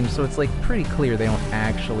to change. So it's, like, pretty clear they don't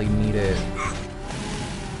actually need it,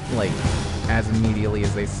 like, as immediately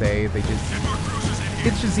as they say. They just...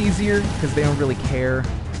 It's just easier because they don't really care,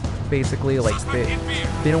 basically. Like, they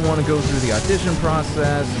don't want to go through the audition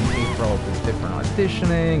process and pay for all this different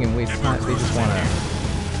auditioning and waste time. They just want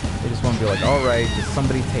to They just want to be like, alright, just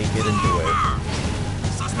somebody take it and do it.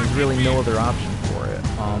 There's really no other option for it.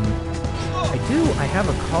 I have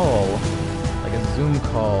a call, like a Zoom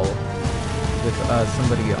call, with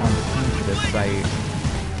somebody on the team for this site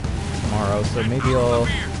tomorrow, so maybe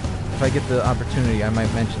if I get the opportunity, I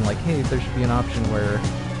might mention, like, hey, there should be an option where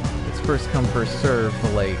it's first come, first serve,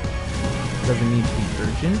 but, like, it doesn't need to be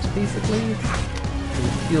urgent, basically. So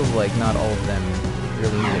it feels like not all of them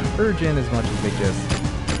really need it urgent as much as they just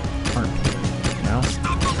aren't picky, you know?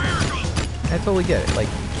 I totally get it, like,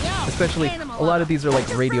 especially, a lot of these are, like,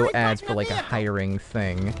 radio ads for, like, a hiring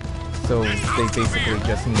thing, so they basically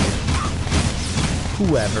just need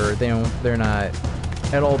whoever. They're not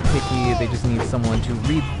at all picky. They just need someone to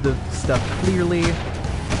read the stuff clearly,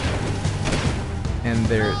 and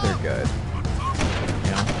they're good.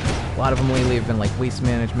 You know, a lot of them lately have been like waste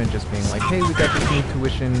management, just being like, hey, we got this new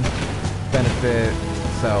tuition benefit,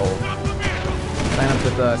 so sign up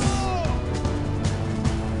with us.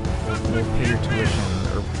 We'll pay your tuition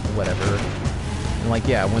or whatever. And like,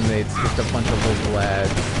 yeah, when it's just a bunch of local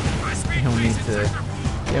ads, they don't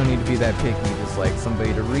need to be that picky. Just like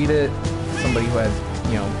somebody to read it, somebody who has,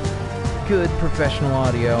 you know, good professional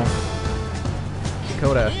audio.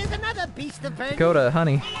 Dakota,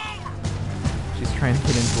 honey. She's trying to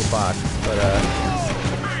get into a box, but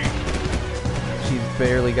she's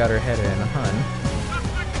barely got her head in. Hun.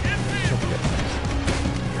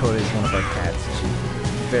 Dakota is one of our cats. She's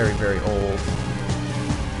very, very old.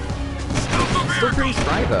 Still pretty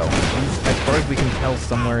spry though. She's, as far as we can tell,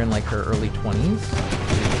 somewhere in like her early 20s.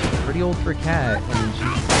 She's pretty old for a cat, and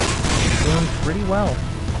she's doing pretty well.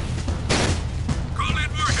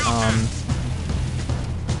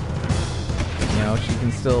 You know, she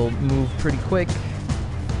can still move pretty quick.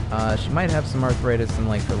 She might have some arthritis in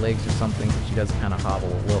like her legs or something, because she does kind of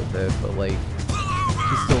hobble a little bit, but like,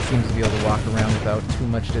 she still seems to be able to walk around without too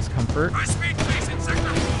much discomfort. And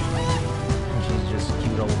she's just a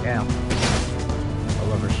cute old gal. I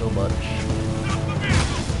love her so much.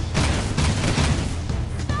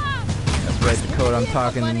 That's right, Dakota, I'm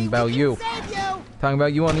talking about you. Talking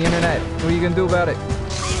about you on the internet. What are you gonna do about it?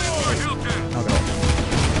 Okay.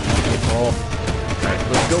 Alright,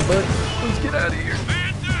 let's go, bud. Let's get out of here.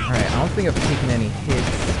 Alright, I don't think I've taken any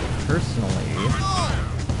hits personally.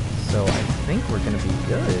 So I think we're gonna be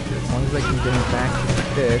good. As long as I can get him back to the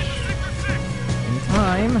fish in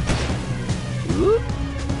time. Oop.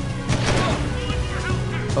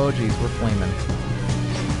 Oh geez, we're flaming.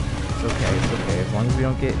 It's okay, it's okay. As long as we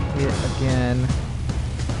don't get hit again.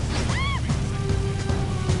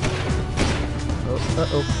 Oh,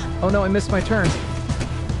 uh-oh. Oh no, I missed my turn.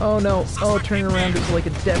 Oh no. Oh, turning around is like a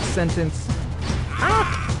death sentence. Ah!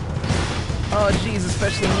 Oh jeez,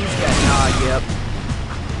 especially these guys. Ah, yep.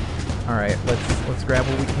 Alright, let's grab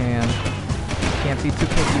what we can. Can't be too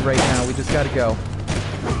picky right now. We just gotta go.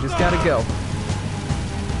 We just gotta go.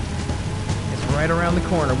 It's right around the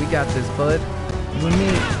corner. We got this, bud. You and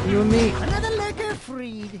me. You and me. Another lurker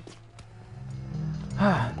freed.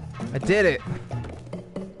 Ah, I did it.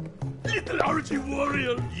 Little Archie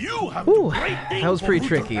warrior, you have Whew, great name that was for pretty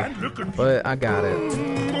Luther tricky, and Lurker. but I got it.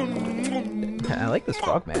 I like this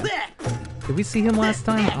frogman. Did we see him last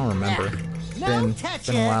time? I don't remember. It's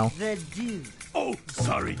been a while. The dude. Oh,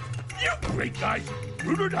 sorry. You great guys.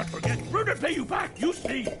 Bruder not forget. Bruder pay you back. You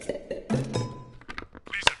see. Please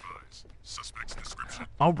advise. Suspect's description.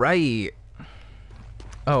 All right.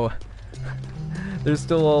 Oh, they're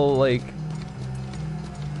still all like,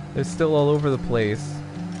 they're still all over the place.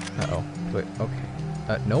 Uh-oh. Wait, okay.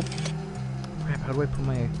 Nope. Crap, how do I put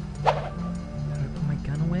my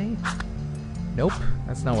gun away? Nope,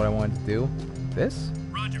 that's not what I wanted to do. This?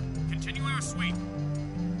 Roger. Continue our sweep.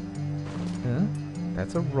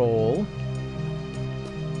 That's a roll.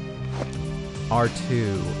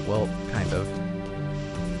 R2. Well, kind of.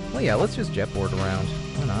 Well, yeah, let's just jetboard around.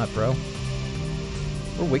 Why not, bro?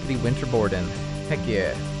 We're wickety winterboarding. Heck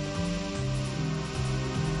yeah.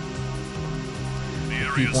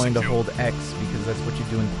 I keep wanting to hold X because that's what you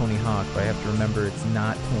do in Tony Hawk, but I have to remember it's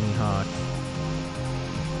not Tony Hawk.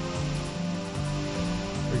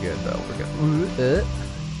 We're good though, we're good.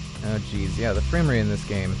 Oh jeez, yeah, the frame rate in this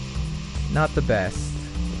game, not the best.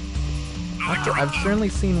 I've certainly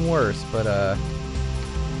seen worse, but I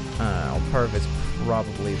don't know, part of it's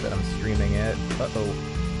probably that I'm streaming it. Uh-oh.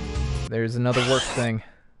 There's another work thing.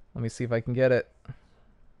 Let me see if I can get it.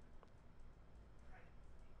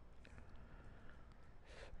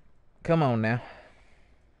 Come on now.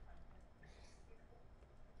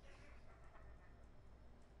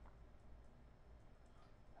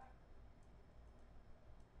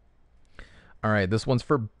 All right, this one's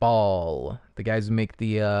for Ball, the guys who make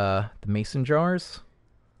the mason jars.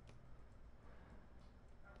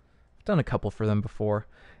 Done a couple for them before.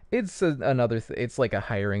 It's it's like a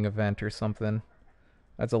hiring event or something.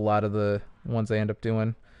 That's a lot of the ones I end up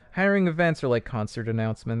doing. Hiring events are like concert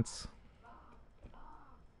announcements.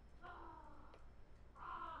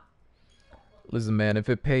 Listen, man, if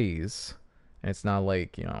it pays, and it's not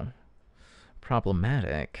like, you know,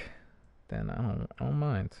 problematic, then I don't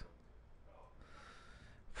mind.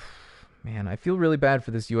 Man, I feel really bad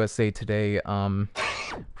for this USA Today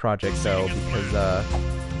project though, because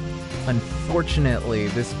unfortunately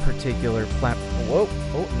this particular platform. Whoa!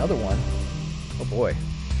 Oh, another one. Oh boy.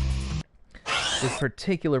 This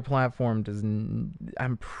particular platform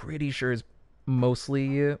I'm pretty sure is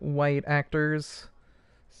mostly white actors.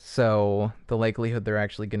 So the likelihood they're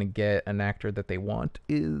actually going to get an actor that they want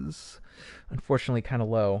is unfortunately kind of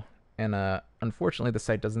low. And unfortunately the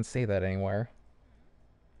site doesn't say that anywhere.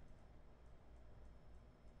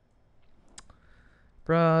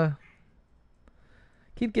 Bruh.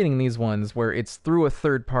 Keep getting these ones where it's through a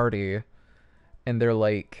third party and they're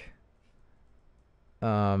like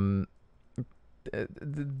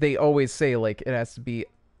they always say like it has to be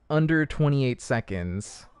under 28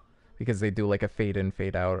 seconds because they do like a fade in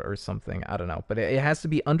fade out or something. I don't know, but it has to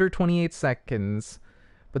be under 28 seconds.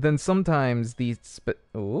 But then sometimes these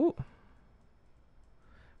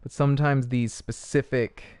sometimes these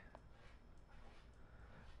specific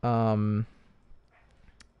the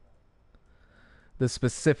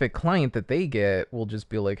specific client that they get will just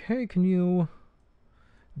be like, hey, can you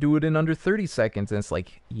do it in under 30 seconds? And it's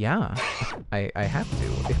like, yeah, I have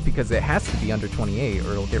to. Because it has to be under 28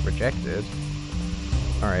 or it'll get rejected.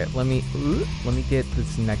 Alright, let me get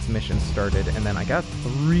this next mission started. And then I got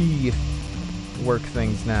 3 work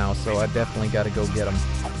things now, so I definitely got to go get them.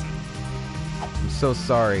 I'm so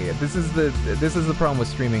sorry. This is the problem with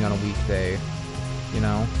streaming on a weekday, you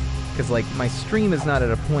know? Because, like, my stream is not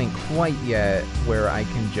at a point quite yet where I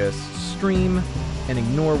can just stream and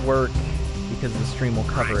ignore work because the stream will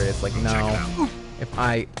cover it. It's like, no. If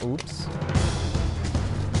I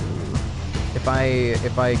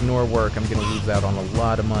ignore work, I'm gonna lose out on a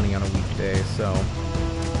lot of money on a weekday, so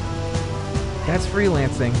that's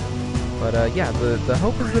freelancing. But yeah, the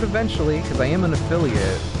hope is that eventually, because I am an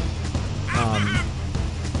affiliate,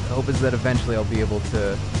 the hope is that eventually I'll be able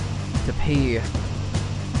to pay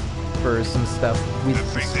for some stuff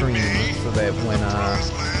with the stream, so that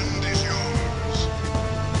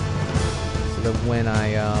when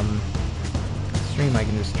I stream, I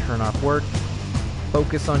can just turn off work,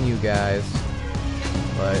 focus on you guys.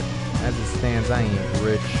 But as it stands, I ain't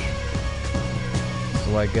rich,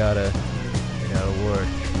 so I gotta work.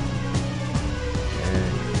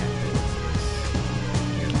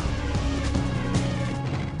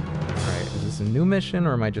 Alright, is this a new mission,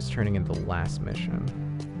 or am I just turning in the last mission?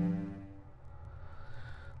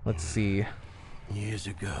 Let's see. Years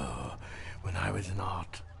ago, when I was an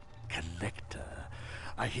art collector,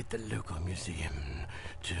 I hit the local museum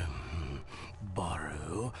to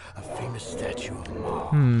borrow a famous statue of Ma,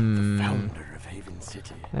 the founder of Haven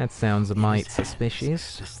City. That sounds a mite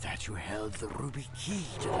suspicious. The statue held the ruby key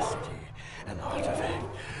to the city, an artifact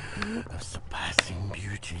of surpassing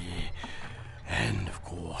beauty, and of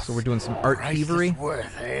course, so we're doing some art thievery.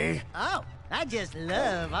 Worth, eh? Oh, I just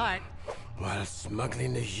love art. While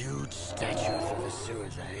smuggling the huge statue through the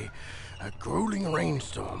sewers, a grueling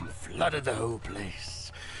rainstorm flooded the whole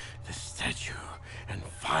place. The statue and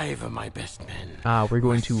 5 of my best men. We're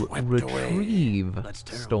going to retrieve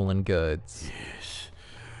stolen goods. Yes,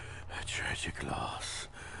 a tragic loss.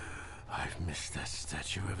 I've missed that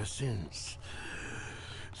statue ever since.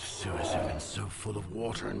 The sewers have been so full of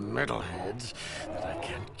water and metalheads that I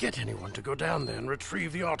can't get anyone to go down there and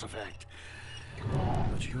retrieve the artifact.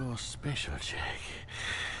 But you're special, Jack.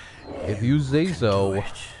 If you say so.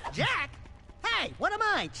 Jack? Hey, what am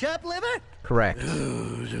I, chub liver? Correct.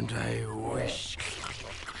 Oh, don't I wish?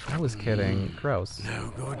 I was kidding. Gross.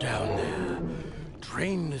 Now go down there,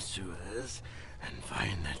 drain the sewers, and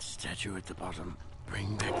find that statue at the bottom.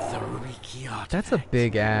 Bring back the ruby key artifact. That's a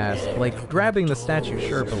big ass. Like, grabbing the statue,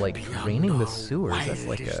 sure, but like draining the sewers, that's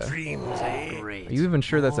like a... Are you even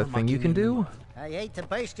sure that's a thing you can do? I hate to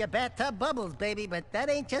burst your bathtub bubbles, baby, but that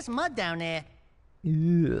ain't just mud down there.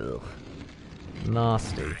 Ew.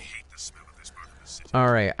 Nasty.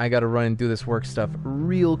 Alright, I gotta run and do this work stuff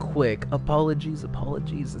real quick. Apologies.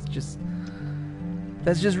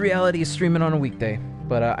 That's just reality streaming on a weekday.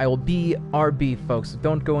 But I will be RB, folks.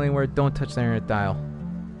 Don't go anywhere. Don't touch the internet dial.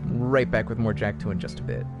 Right back with more Jak II in just a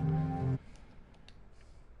bit.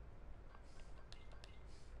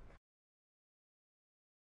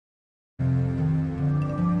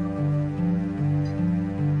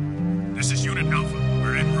 This is Unit Alpha.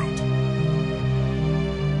 We're en route.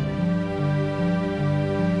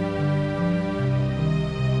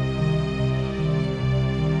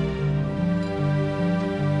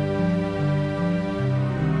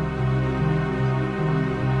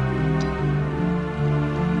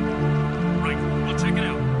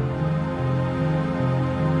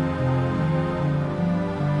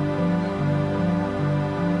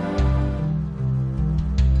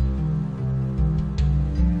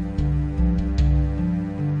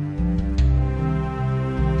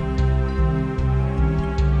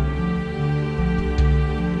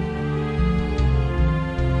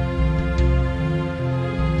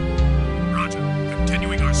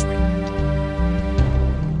 Continuing our sweep.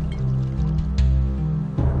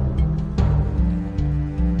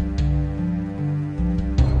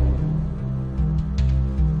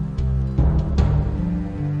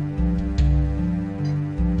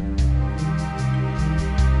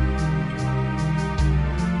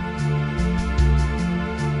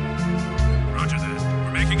 Roger that.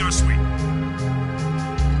 We're making our sweep.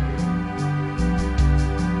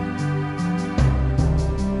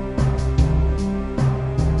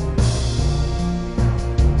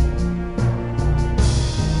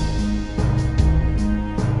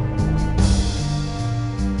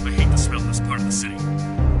 I hate the smell of this part of the city.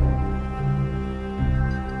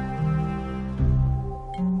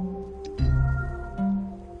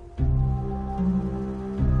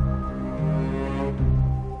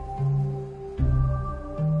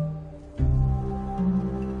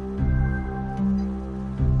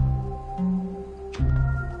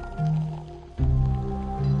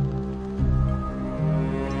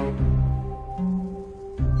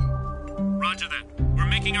 Roger that. We're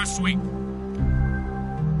making our sweep.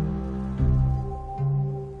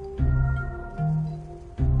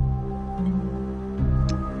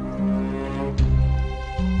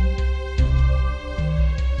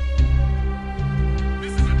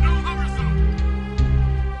 This is a no-hover zone.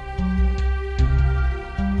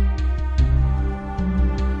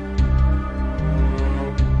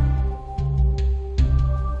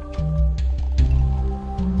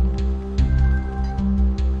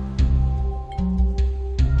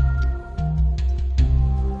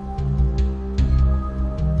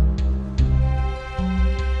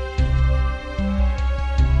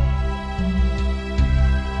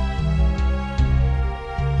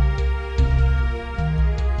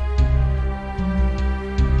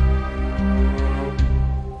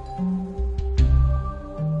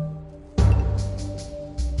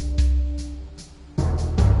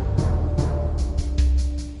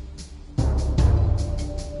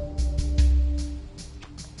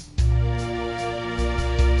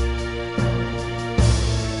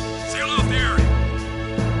 Seal off the area.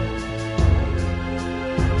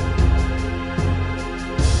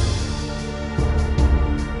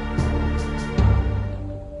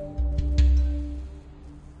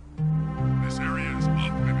 This area is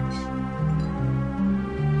off limits.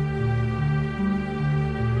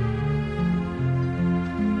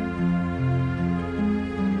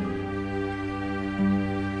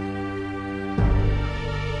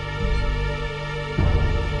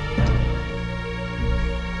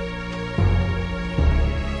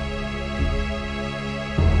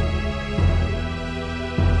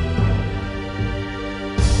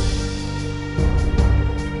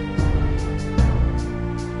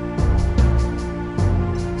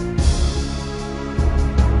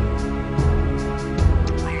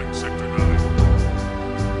 Rolling Sector 9.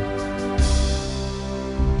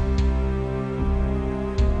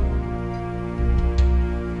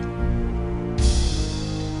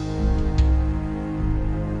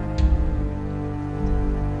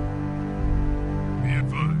 Be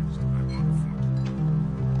advised, I'm on foot.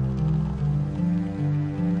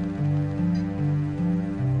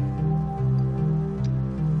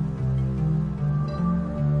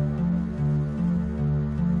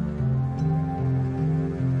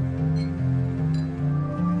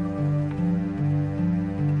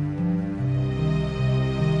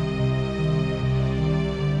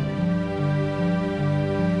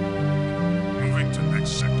 Moving to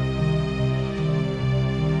next sector.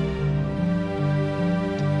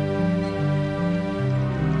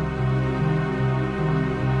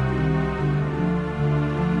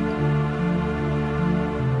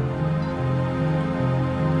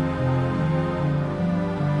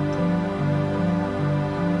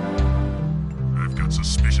 I've got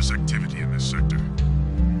suspicious activity in this sector.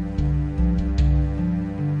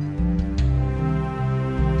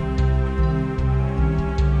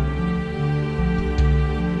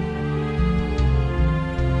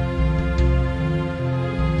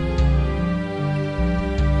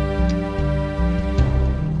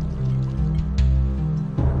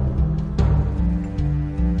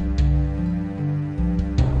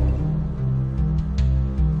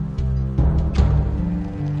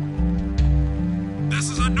 This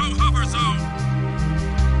is a no-hover zone.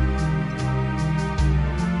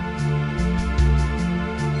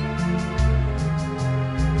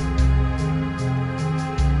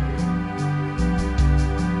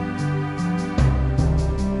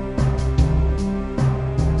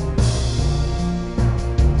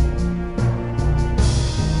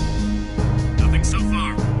 Nothing so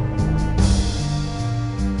far.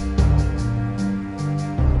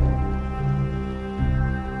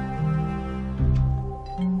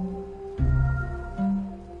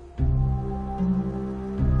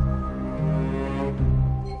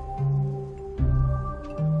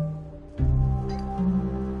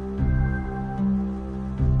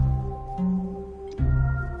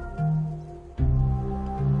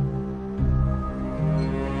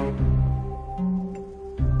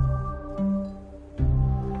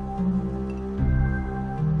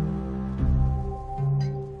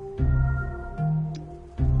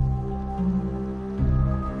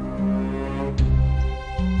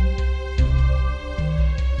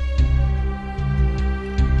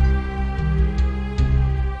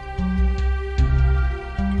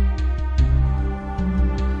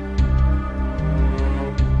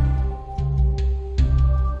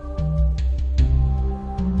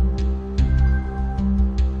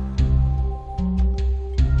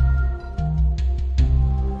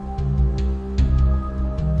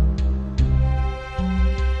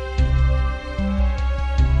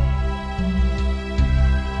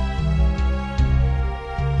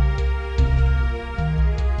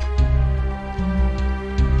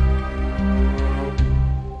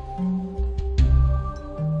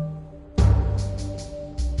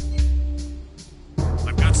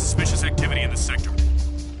 the sector.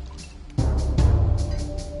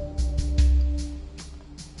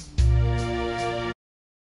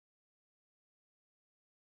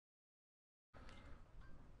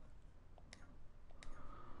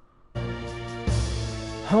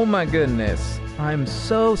 Oh my goodness. I'm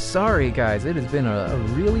so sorry, guys. It has been a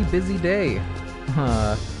really busy day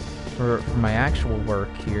for my actual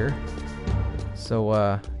work here. So,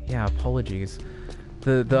 yeah, apologies.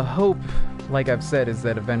 The hope, like I've said, is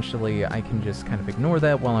that eventually I can just kind of ignore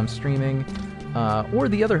that while I'm streaming. Or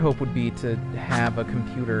the other hope would be to have a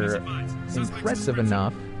computer impressive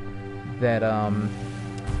enough that,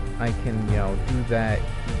 I can, you know, do that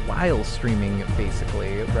while streaming,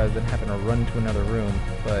 basically, rather than having to run to another room.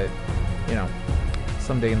 But, you know,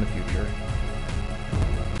 someday in the future.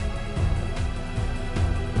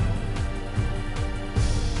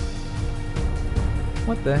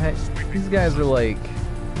 What the heck? These guys are, like,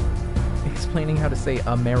 explaining how to say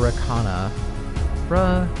Americana.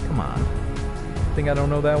 Bruh, come on. Think I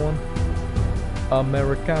don't know that one?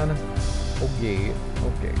 Americana? Okay,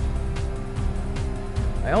 okay.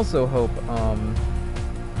 I also hope,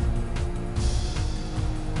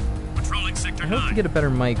 Patrolling sector I hope to get a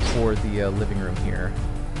better mic for the living room here.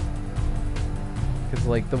 Because,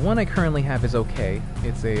 like, the one I currently have is okay.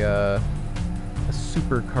 It's a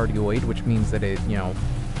super cardioid, which means that it, you know,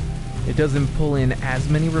 it doesn't pull in as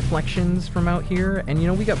many reflections from out here. And, you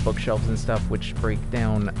know, we got bookshelves and stuff which break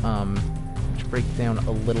down a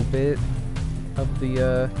little bit of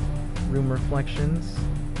the room reflections.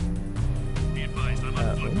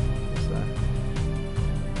 What's that?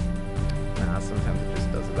 Nah, sometimes it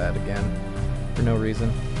just does that again. For no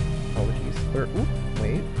reason. Apologies. Or, oop,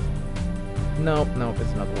 wait. Nope,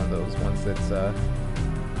 it's another one of those ones that's,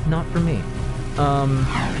 not for me.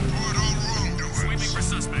 Sweeping for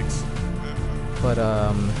suspects. But,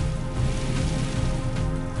 I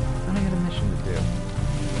thought I had a mission to do.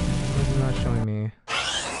 Why is it not showing me?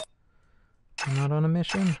 I'm not on a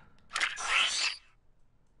mission?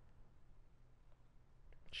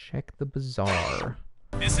 Check the bazaar.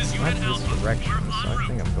 This is That's Unit this Alpha. direction, We're so en I route.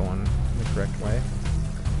 think I'm going the correct way.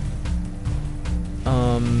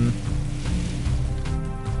 What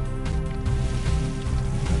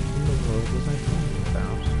in the world was I talking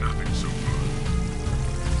about? Nothing so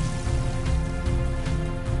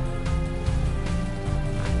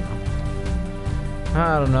far.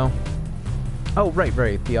 I don't know. Oh, right,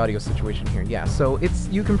 the audio situation here. Yeah, so it's,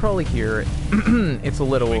 you can probably hear it's a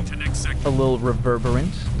little Moving to next sector.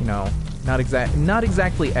 reverberant, you know, not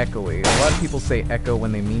exactly echoey. A lot of people say echo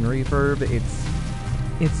when they mean reverb.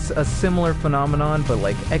 It's a similar phenomenon, but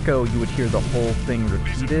like echo, you would hear the whole thing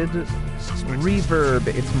repeated. Reverb,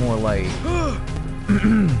 it's more like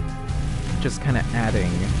just kind of adding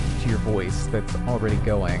to your voice that's already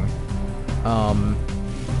going.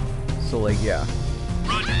 So like, yeah.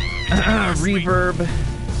 Reverb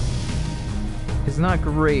is not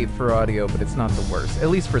great for audio, but it's not the worst. At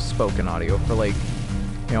least for spoken audio. For like,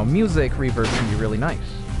 you know, music, reverb can be really nice.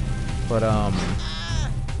 But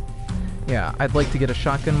yeah, I'd like to get a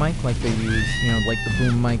shotgun mic like they use, you know, like the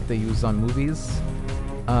boom mic they use on movies.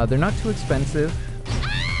 They're not too expensive.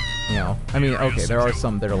 You know, I mean, okay, there are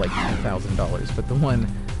some that are like $2,000, but the one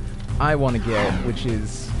I want to get, which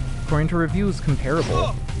is, according to reviews,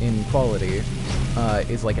 comparable in quality,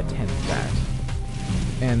 is like a tenth that.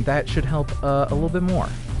 And that should help a little bit more.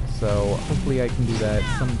 So hopefully I can do that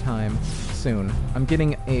sometime soon. I'm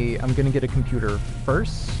gonna get a computer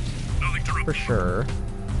first, for sure.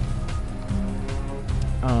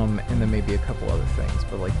 And then maybe a couple other things,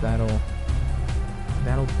 but like that'll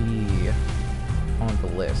be on the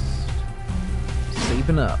list.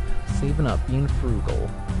 Saving up, being frugal.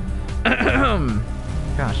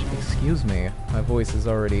 Gosh, excuse me. My voice is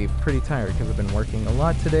already pretty tired because I've been working a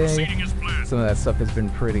lot today. Some of that stuff has been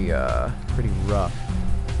pretty rough.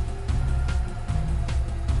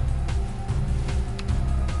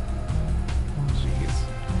 Oh, jeez.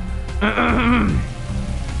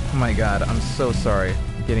 Oh my god, I'm so sorry.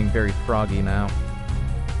 I'm getting very froggy now.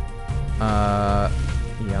 Yeah,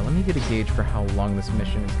 let me get a gauge for how long this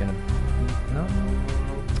mission is gonna be. No.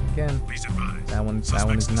 Again, that one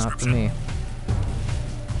is not for me.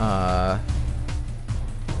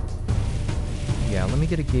 Yeah, let me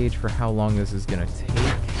get a gauge for how long this is gonna take.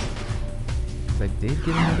 Because I did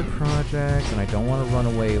get another project, and I don't want to run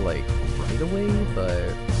away, like, right away,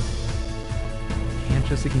 but can't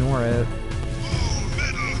just ignore it.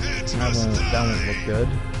 That won't look good.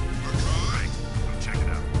 Check it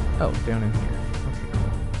out. Oh, down in here. Okay, cool.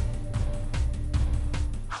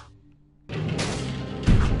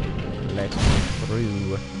 Let's go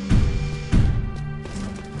through.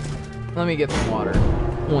 Let me get some water.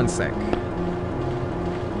 One sec.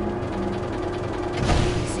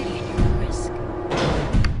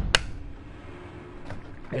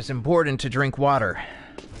 It's important to drink water.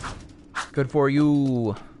 Good for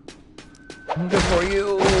you. Good for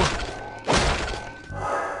you.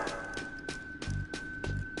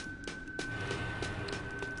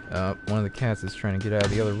 One of the cats is trying to get out of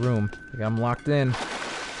the other room. I got him locked in.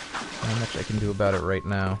 Not much I can do about it right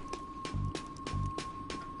now.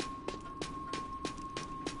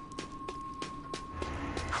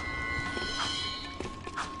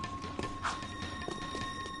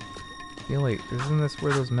 I feel like, isn't this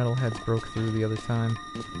where those metalheads broke through the other time?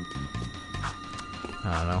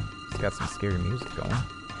 I don't know. It's got some scary music going.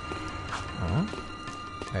 Oh?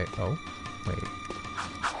 Oh? Wait.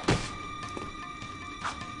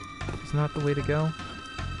 It's not the way to go?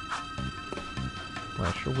 Well,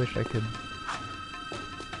 I sure wish I could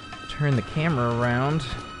turn the camera around.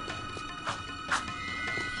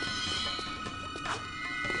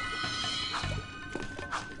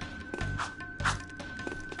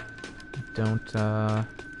 Don't,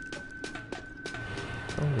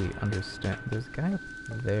 totally understand. There's a guy up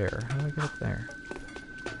there. How do I get up there?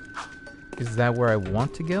 Is that where I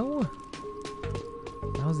want to go?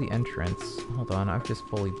 That was the entrance. Hold on, I've just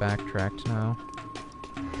fully backtracked now.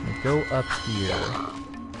 I go up here.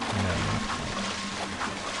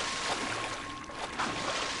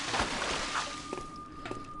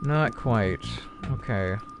 No. Not quite.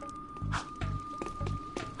 Okay.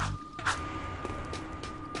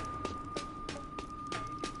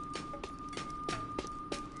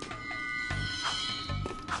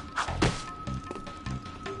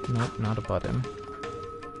 Nope, not a button.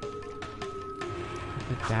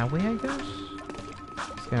 Like that way, I guess?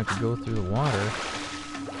 Just gonna have to go through the water.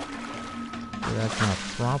 But that's not a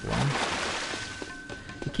problem.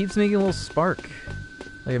 It keeps making a little spark.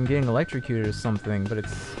 Like I'm getting electrocuted or something, but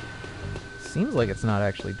it's... seems like it's not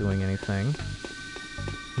actually doing anything.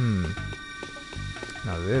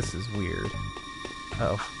 Now this is weird.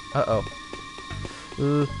 Uh-oh. Uh-oh.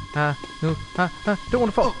 Don't want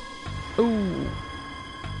to fall! Ooh!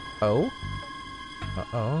 Oh?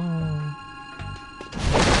 Uh-oh.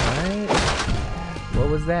 What? What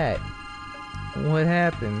was that? What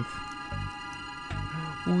happened?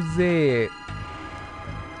 Who's it?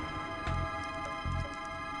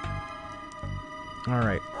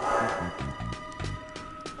 Alright.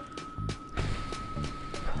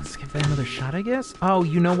 Let's give that another shot, I guess? Oh,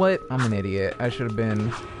 you know what? I'm an idiot. I should have been...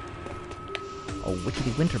 a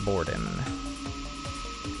wickedy winterboarding.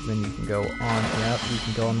 Then you can go on, yep, you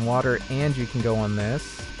can go on water and you can go on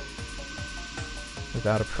this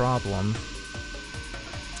without a problem.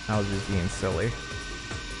 I was just being silly.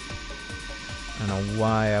 I don't know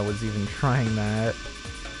why I was even trying that.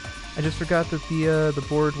 I just forgot that the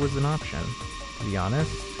board was an option, to be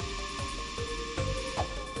honest.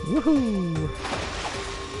 Woohoo!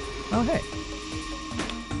 Oh hey.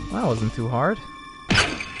 Well, that wasn't too hard.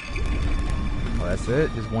 Well, that's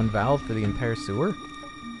it? Just one valve for the entire sewer?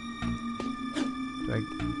 Do I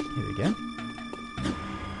hit it again?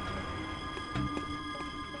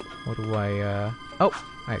 What do I, oh!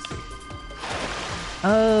 I see.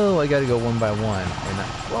 Oh, I gotta go one by one. And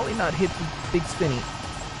probably not hit the big spinny.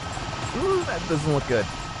 Ooh, that doesn't look good.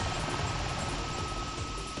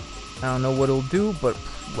 I don't know what it'll do, but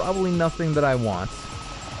probably nothing that I want.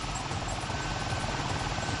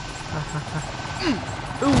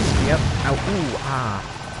 Ooh, yep. Ow, ooh, ah.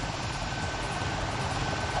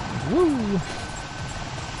 Woo!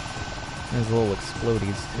 There's little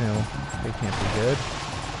explodies, too. They can't be good.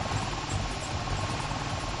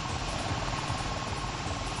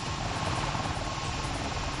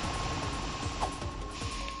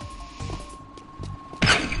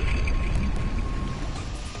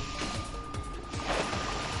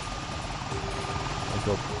 I'll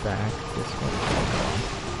go back this way.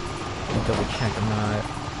 I'll double check I'm not...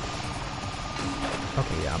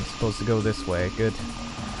 Okay, yeah, I'm supposed to go this way. Good.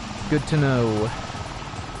 Good to know.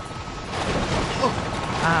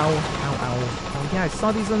 Ow, ow, ow. Oh yeah, I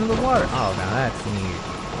saw these under the water. Oh, now that's neat.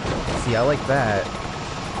 See, I like that.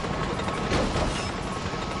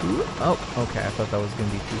 Ooh. Oh, okay, I thought that was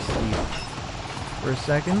gonna be too steep for a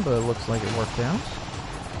second, but it looks like it worked out.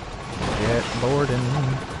 Get bored and...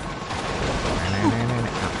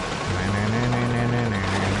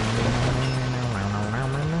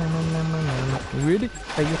 You ready?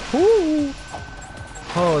 Are you... Ooh!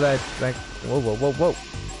 Oh, that's like... Whoa, whoa, whoa, whoa.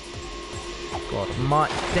 God, my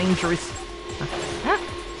dangerous.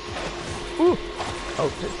 Ooh. Oh,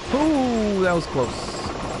 ooh, that was close.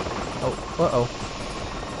 Oh, uh-oh.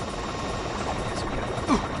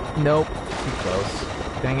 Nope, too close.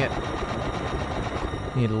 Dang it.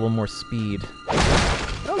 Need a little more speed.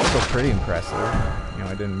 That was still pretty impressive. You know,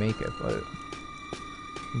 I didn't make it, but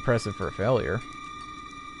impressive for a failure.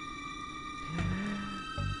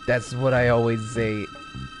 That's what I always say.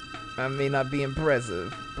 I may not be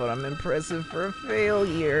impressive, but I'm impressive for a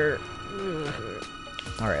failure.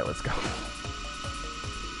 Alright, let's go.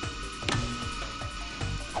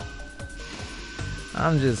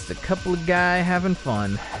 I'm just a couple of guys having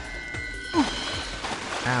fun.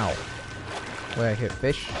 Ow. Wait, I hit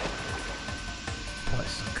fish? Probably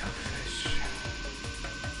some kind of fish.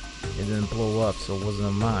 It didn't blow up, so it wasn't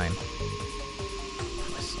a mine.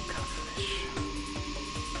 Probably some kind of fish.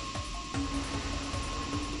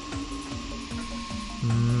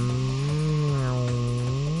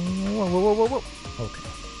 Whoa, whoa, whoa, whoa, whoa. Okay.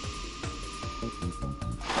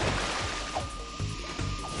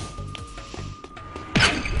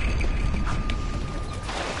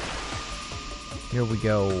 Here we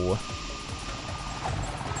go.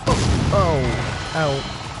 Oh! Ow.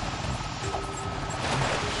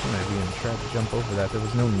 Shouldn't have even tried to jump over that. There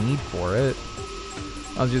was no need for it.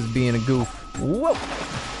 I was just being a goof. Whoa!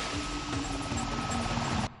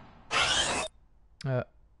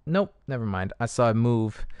 Nope, never mind. I saw it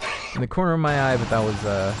move in the corner of my eye, but that was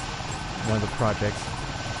one of the projects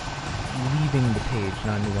leaving the page,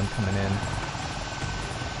 not a new one coming in.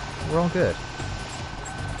 We're all good.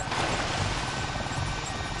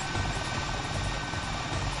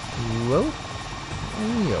 Whoa.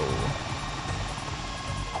 Yo.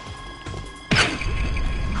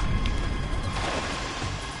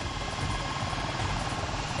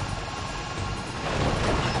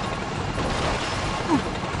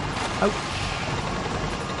 Ouch.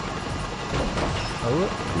 Oh,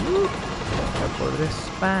 ooh. Careful of this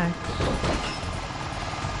spikes.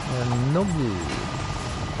 No good.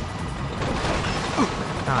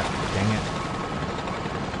 God dang it.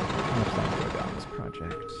 How much time have I got on this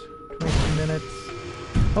project? 20 minutes.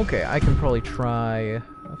 Okay, I can probably try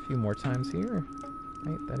a few more times here.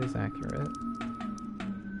 Right, that is accurate.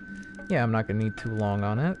 Yeah, I'm not gonna need too long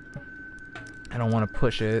on it. I don't want to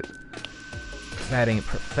push it, 'cause that ain't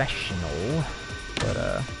professional.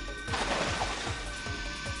 But,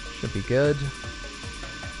 should be good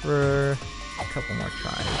for a couple more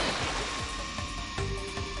tries.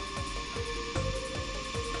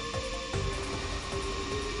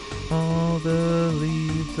 All the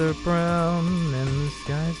leaves are brown and the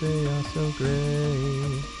skies they are so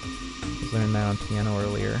gray. I was learning that on piano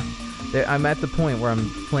earlier. I'm at the point where I'm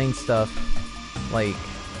playing stuff, like,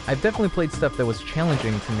 I've definitely played stuff that was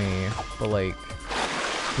challenging to me, but like,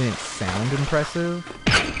 didn't sound impressive.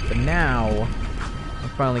 But now, I'm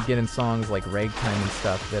finally getting songs like Ragtime and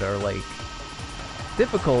stuff that are like,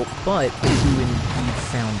 difficult, but they do indeed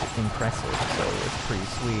sound impressive, so it's pretty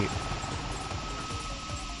sweet.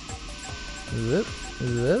 Whoop,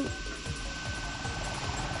 whoop.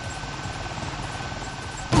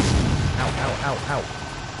 Ow, ow, ow, ow.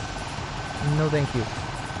 No thank you.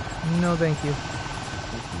 No thank you.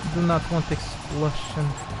 Do not want explosion.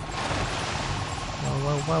 Wow,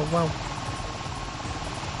 wow, wow, wow.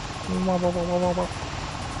 Wow, wow, wow, wow, wow.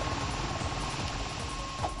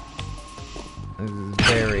 This is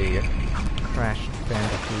very Crash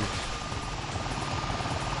Bandicoot.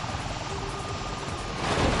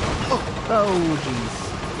 Oh, jeez.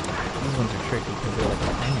 These ones are tricky because they're like a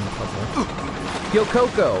hanging puzzle. Yo,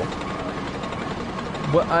 Coco!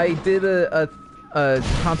 What, I did a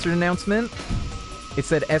concert announcement. It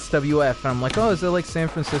said SWF, and I'm like, oh, is it like San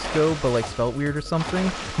Francisco, but like spelt weird or something?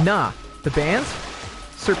 Nah. The band?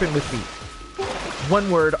 Serpent with Feet. One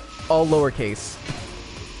word, all lowercase.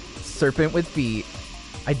 Serpent with Feet.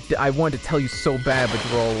 I wanted to tell you so bad, but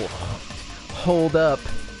you were all hold up.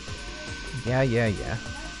 Yeah.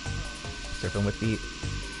 Serpent with Feet.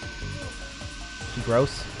 She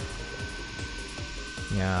gross?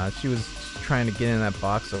 Yeah, she was trying to get in that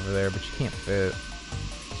box over there, but she can't fit.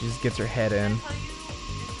 She just gets her head in.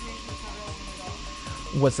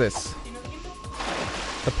 What's this?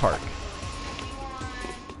 The park.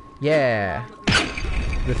 Yeah.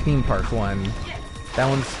 The theme park one. That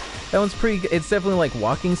one's pretty good. It's definitely like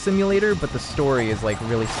walking simulator, but the story is like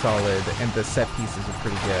really solid and the set pieces are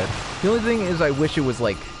pretty good. The only thing is I wish it was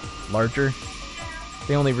like larger.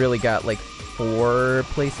 They only really got like 4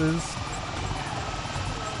 places.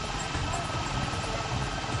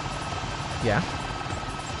 Yeah.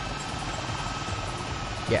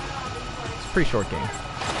 Yeah. It's a pretty short game.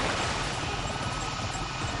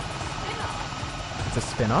 It's a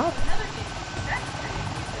spin-off?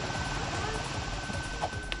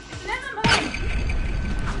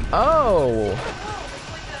 Oh!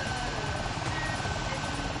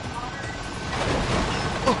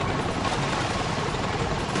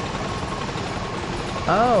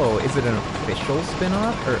 Oh, is it an official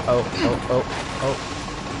spin-off? Or, oh.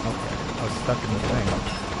 Okay, I was stuck in the thing.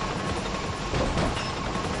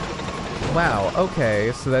 Wow,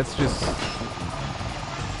 okay, so that's just...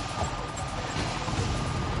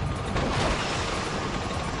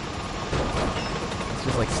 It's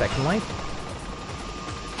just like Second Life?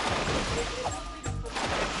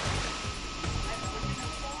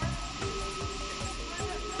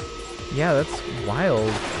 Yeah, that's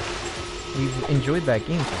wild. We've enjoyed that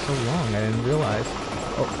game for so long, I didn't realize.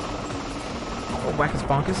 Oh, whackus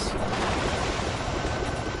bonkus.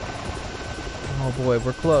 Oh boy,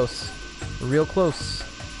 we're close. We're real close.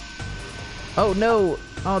 Oh no!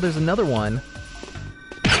 Oh, there's another one.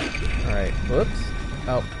 Alright, whoops.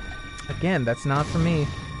 Oh, again, that's not for me.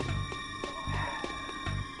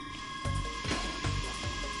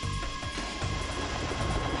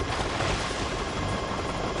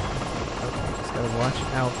 Okay, just gotta watch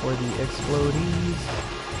out for the explodies.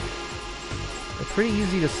 They're pretty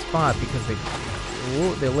easy to spot because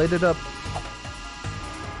they lit it up.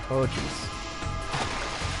 Oh jeez.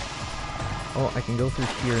 Oh, I can go through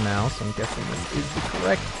here now, so I'm guessing this is the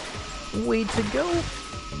correct way to go.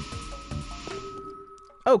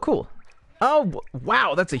 Oh, cool. Oh,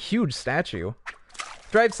 wow, that's a huge statue.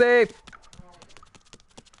 Drive safe.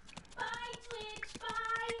 Bye, Twitch.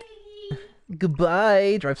 Bye.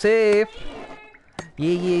 Goodbye. Drive safe.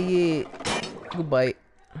 Yeah. Goodbye.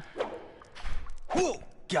 Whoa,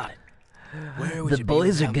 got it. Where would The you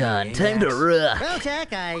boys be are without gone. me, Time to Ajax? rock. Well,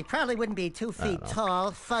 Jack, I probably wouldn't be 2 feet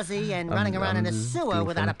tall, fuzzy, and running around in a just sewer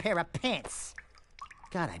without goofing. a pair of pants.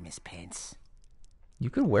 God, I miss pants. You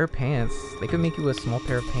could wear pants. They could make you a small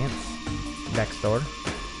pair of pants. Next door.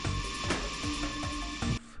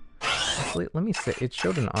 Actually, let me say it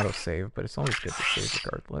showed an autosave, but it's always good to save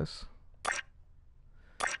regardless.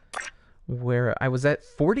 Where I was at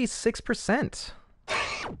 46%.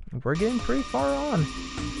 We're getting pretty far on.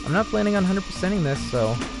 I'm not planning on 100%ing this,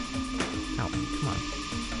 so. Ow, come on.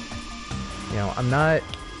 You know,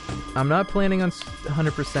 I'm not planning on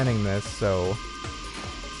 100%ing this, so.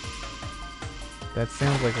 That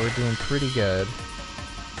sounds like we're doing pretty good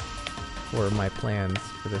for my plans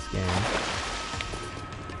for this game.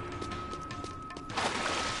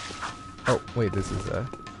 Oh, wait, this is a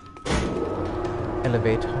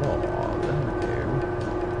elevator.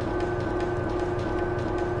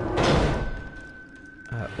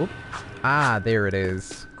 Oop. Ah, there it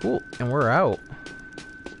is. Cool, and we're out.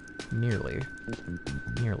 Nearly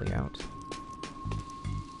out.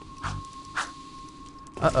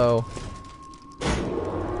 Uh-oh.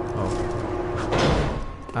 Oh.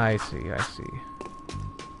 I see. Let's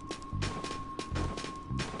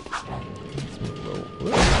move a little.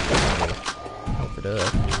 Whoop. Help it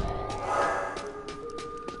up.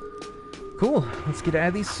 Cool, let's get out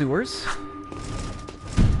of these sewers.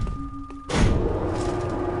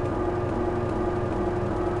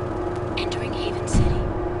 Entering Haven City.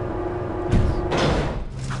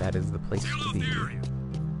 Yes. That is the place to be.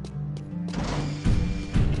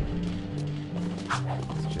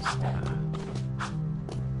 Let's just,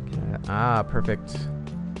 perfect.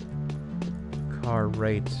 Car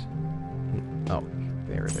right. Oh,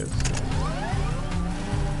 there it is.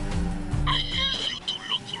 I asked you to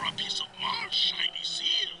look for a piece of Mars shiny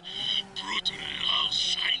seal. Brutal loves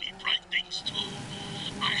shiny bright things too.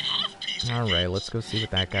 I have pieces. Alright, let's go see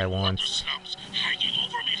what that guy wants. Slums hanging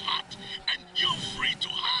over me hot, and you're free to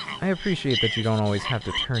have. I appreciate that you don't always have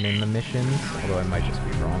to turn in the missions, although I might just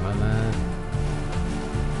be wrong on that.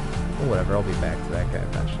 Well, whatever, I'll be back to that guy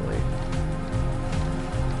eventually.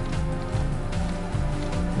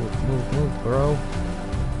 Move, bro.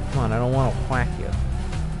 Come on, I don't want to whack you.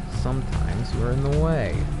 Sometimes you're in the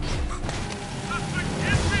way.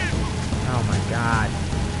 Oh my god.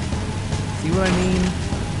 See what I mean?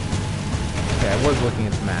 Okay, I was looking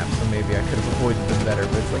at the map, so maybe I could have avoided them better,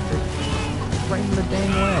 but it's like they're right in the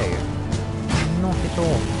dang way. Knock it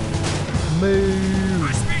off. Move!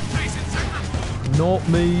 Not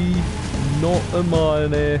me. Not a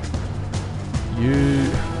mine.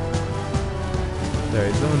 You.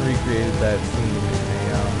 Sorry, someone recreated that scene in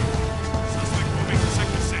a,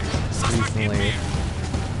 recently.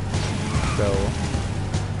 So,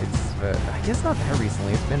 it's, I guess not that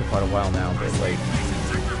recently, it's been quite a while now, but like,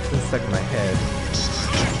 it's been stuck in my head.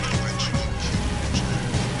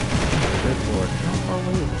 Good lord, how far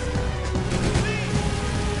away is this guy?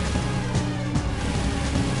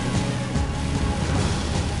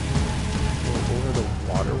 Over the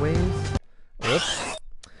waterways? Whoops.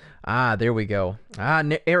 Ah, there we go. Ah,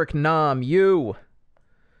 Eric Nam, you!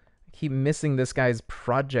 I keep missing this guy's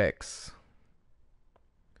projects.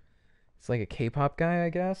 It's like a K-pop guy, I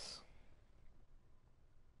guess.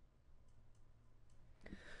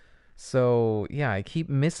 So, yeah, I keep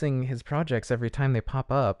missing his projects every time they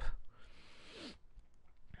pop up.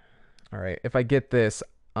 Alright, if I get this,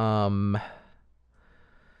 I'm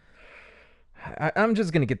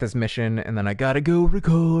just gonna get this mission, and then I gotta go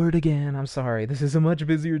record again. I'm sorry, this is a much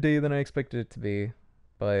busier day than I expected it to be.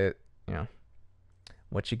 But, you know,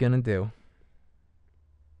 what you gonna do?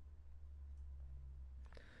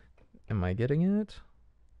 Am I getting it?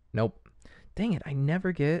 Nope. Dang it, I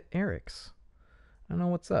never get Eric's. I don't know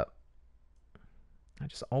what's up. I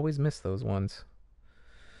just always miss those ones.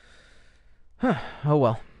 Huh. Oh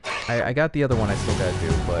well. I got the other one I still gotta do,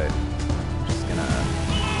 but I'm just gonna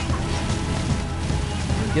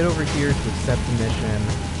get over here to accept the mission.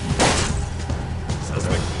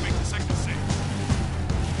 Suspect will make the sector safe.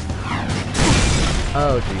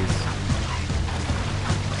 Oh jeez.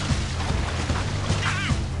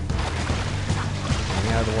 Get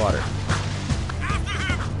me out of the water.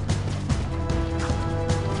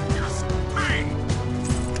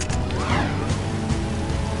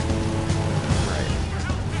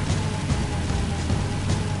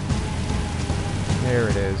 There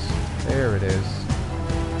it is. There it is.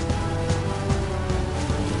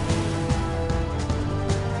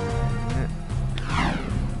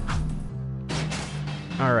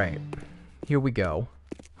 Alright. Here we go.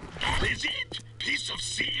 That is it? Piece of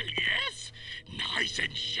seal, yes? Nice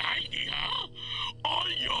and shiny, huh? All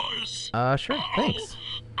yours. Sure, thanks.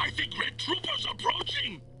 I think Red Trooper's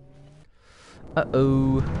approaching.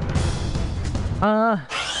 Uh-oh.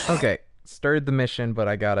 Okay. Started the mission, but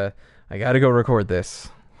I gotta go record this.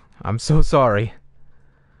 I'm so sorry.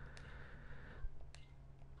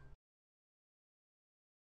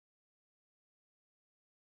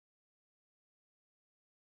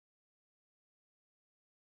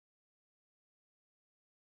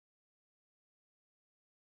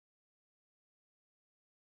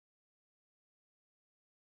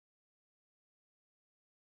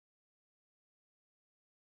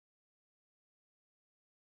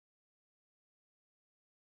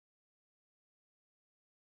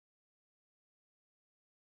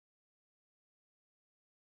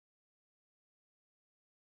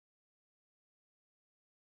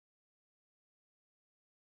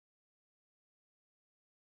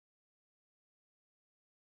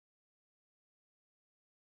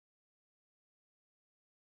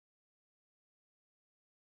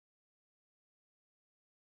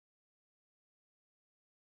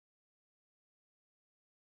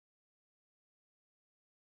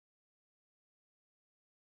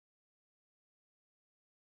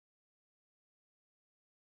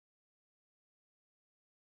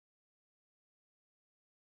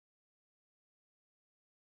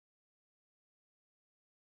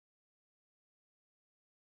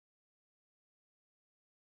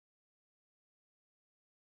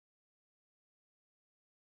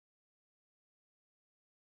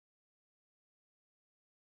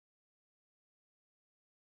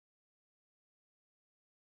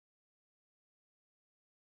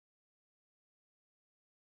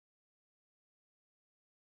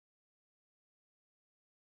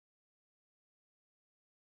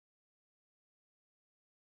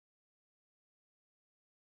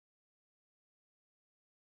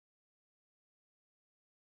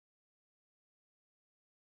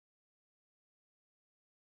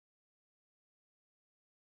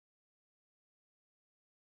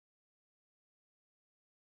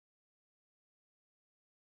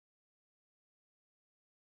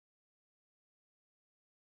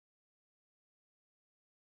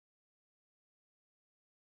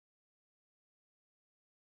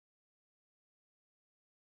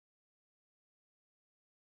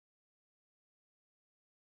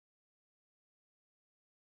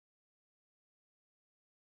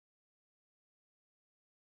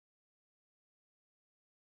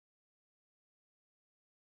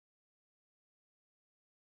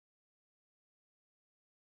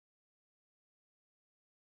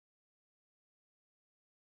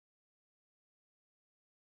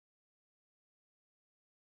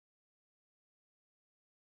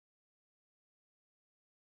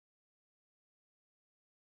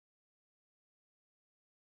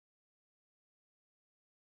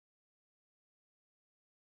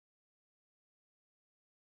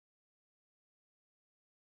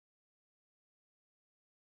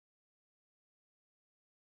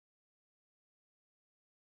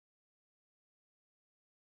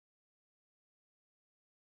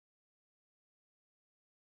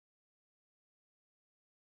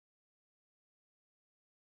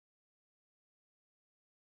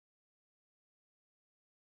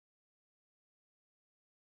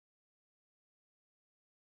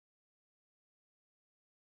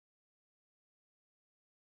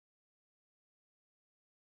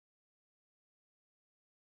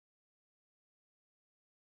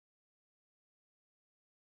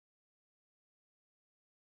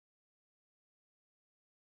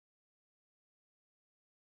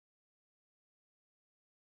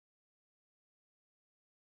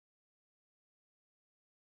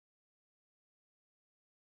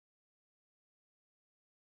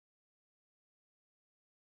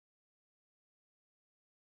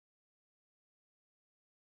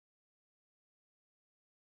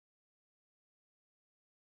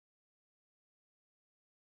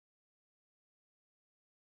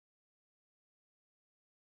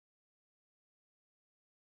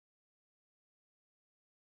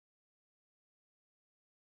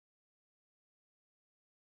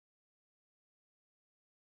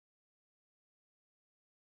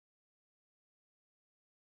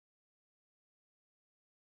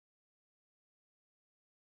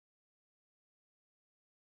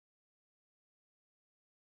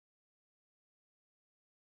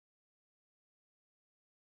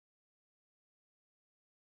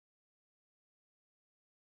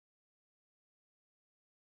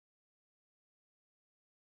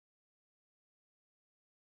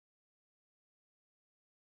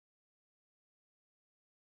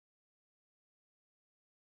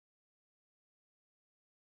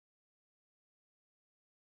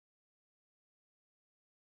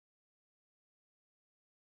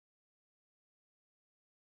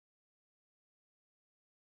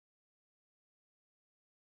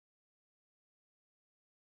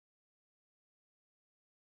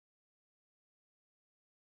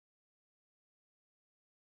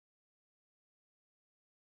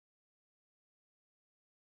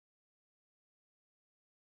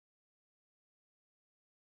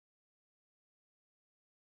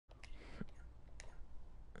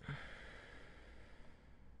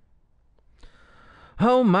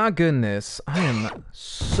 Oh my goodness. I am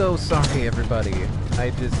so sorry, everybody.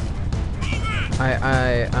 I'm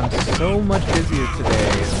so much busier today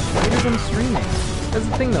because I'm streaming. That's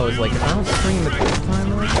the thing though, is like, if I don't stream at this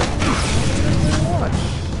time, like, watch.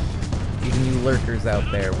 Even you lurkers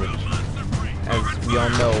out there, which, as we all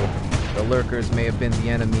know, the lurkers may have been the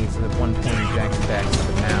enemies at one point in Jak II,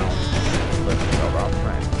 but now, lurkers are our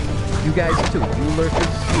friends. You guys too, you lurkers,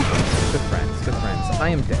 good friends, good friends. I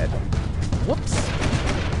am dead. Whoops.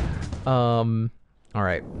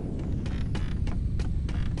 Alright.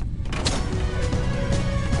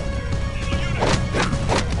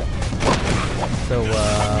 So,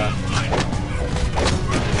 yeah.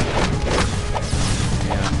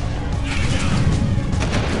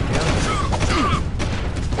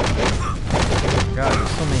 God, there's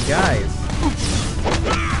so many guys.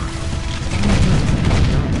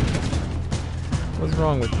 What's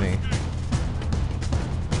wrong with me?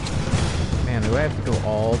 Man, do I have to go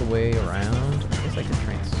all the way around? I guess I could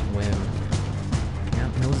try and swim. Yeah,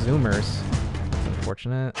 no zoomers. That's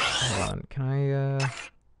unfortunate. Hold on, can I,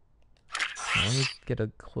 let me get a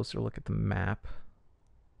closer look at the map.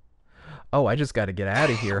 Oh, I just gotta get out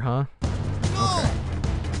of here, huh? Okay.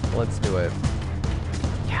 Let's do it.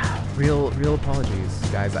 Yeah, real apologies,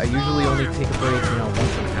 guys. I usually only take a break, you know,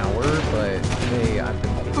 once an hour, but today I've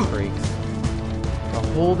been taking breaks the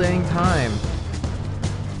whole dang time.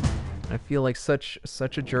 I feel like such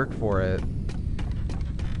a jerk for it.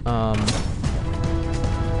 Yeah,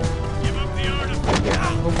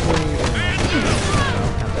 hopefully, you know, I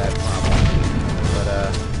don't have that problem.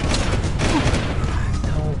 But,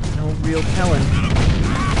 no real telling.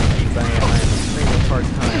 Because I am having a hard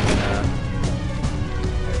time,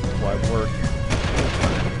 while I work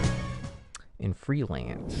in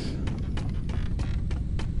freelance.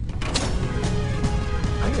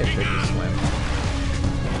 I think I should just swim.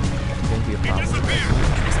 Won't be a problem.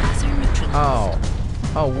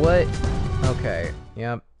 Oh, what? Okay.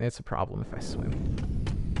 Yep, it's a problem if I swim.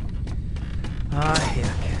 Ah, heck.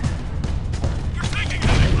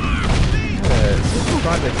 I had a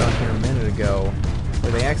project on here a minute ago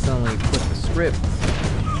where they accidentally put the script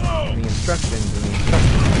and the instructions in the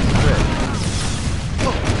script.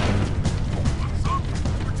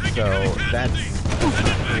 So that's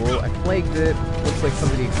cool. I flagged it. Looks like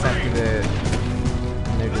somebody accepted it.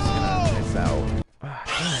 And they're just gonna miss out. Ah,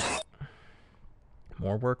 damn it.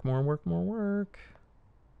 More work, more work, more work.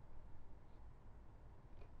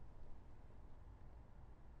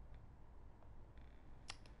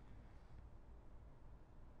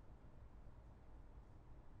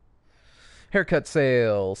 Haircut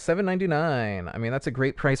sale, $7.99. I mean, that's a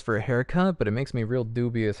great price for a haircut, but it makes me real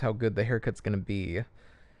dubious how good the haircut's gonna be.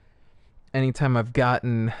 Anytime I've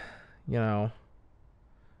gotten, you know,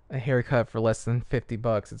 a haircut for less than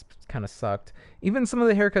 $50, it's kind of sucked. Even some of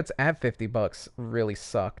the haircuts at $50 really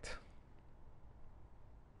sucked.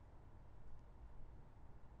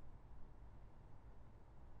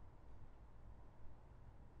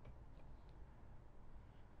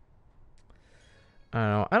 I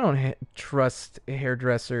don't know. I don't trust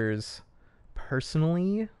hairdressers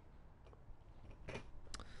personally,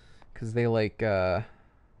 because they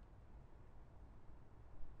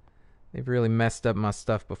they've really messed up my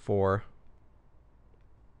stuff before.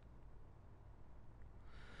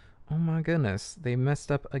 Oh my goodness, they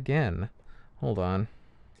messed up again. Hold on.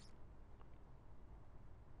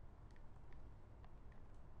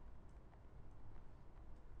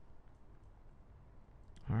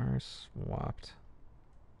 Are swapped.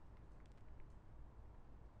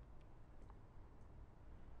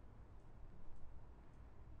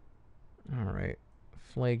 Alright.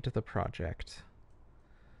 Flagged the project.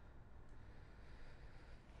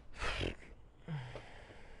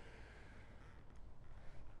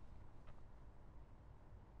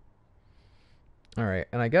 Alright,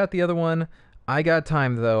 and I got the other one. I got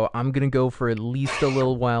time, though. I'm gonna go for at least a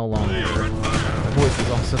little while longer. My voice is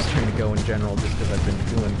also starting to go in general just because I've been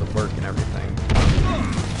doing the work and everything.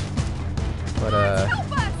 But, yeah.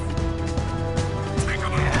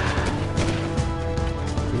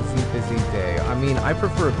 Busy day. I mean, I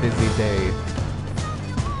prefer a busy day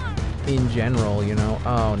in general, you know?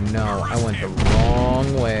 Oh, no. I went the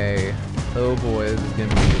wrong way. Oh, boy. This is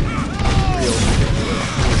gonna be real ridiculous.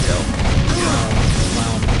 Here we go.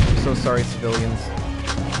 Wow. I'm so sorry, civilians.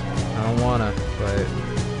 I don't wanna, but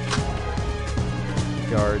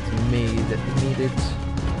guards made it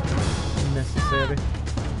necessary.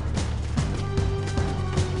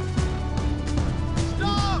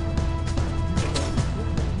 Stop!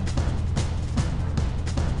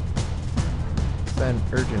 Is that an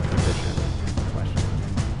urgent position? Question.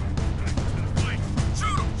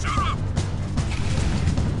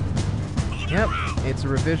 it's a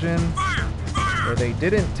revision where they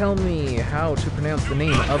didn't tell me how to pronounce the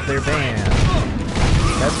name of their band.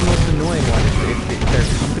 That's the most annoying one, if their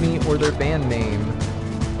company or their band name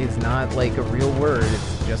is not like a real word,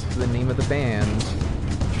 it's just the name of the band.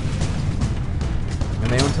 And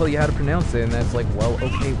they don't tell you how to pronounce it, and that's like, well,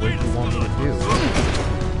 okay, what do you want me to do?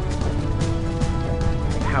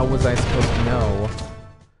 Like, how was I supposed to know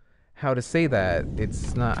how to say that?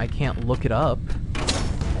 It's not, I can't look it up.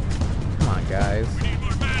 Come on, guys.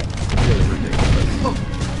 It's really ridiculous.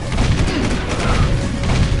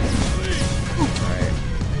 Alright.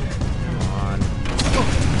 Come on.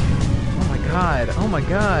 Oh my god, oh my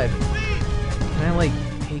god! Can I, like,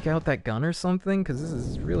 take out that gun or something? Because this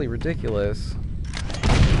is really ridiculous.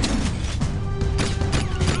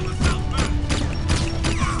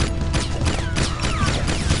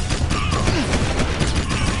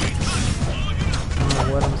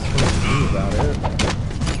 What I'm supposed to do about it.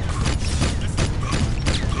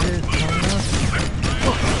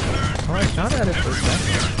 Oh, I shot at it for a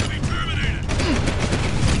second.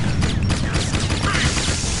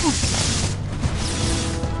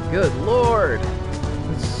 Good lord!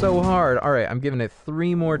 This is so hard. Alright, I'm giving it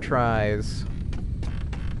 3 more tries.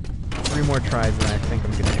 3 more tries and I think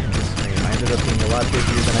I'm gonna end the stream. I ended up being a lot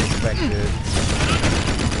busier than I expected.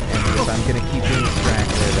 And if I'm gonna keep being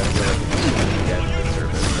distracted, I feel like it's gonna get the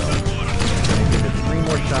service. So I'm gonna give it 3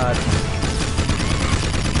 more shots.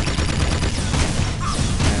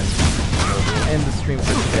 And we'll end the stream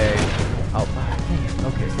for today. Oh, dang it.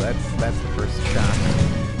 Okay, so that's the first shot.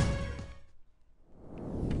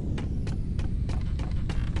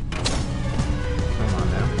 Come on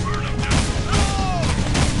now.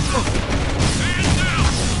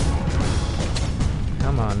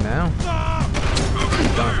 Come on now.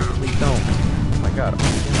 Please don't. Please don't. Oh my god.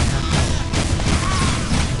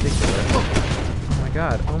 Ridiculous. Oh my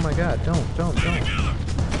god. Oh my god. Don't.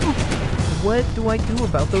 What do I do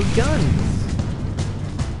about those guns?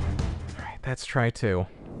 Alright, let's try 2.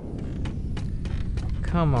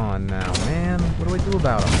 Come on now, man. What do I do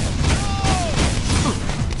about them?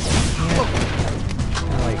 Can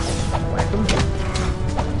I, like, whack them?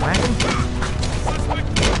 Whack them?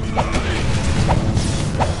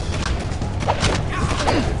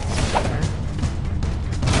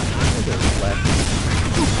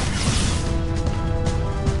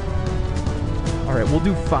 Alright, we'll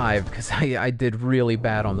do 5, because I did really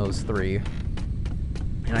bad on those 3.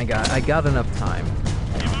 And I got enough time.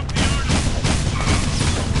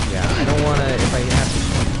 Yeah, I don't want to, if I have to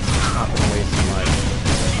keep hopping away so much.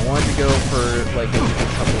 I wanted to go for, like, at least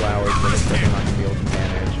a couple hours, but it's like I'm not going to be able to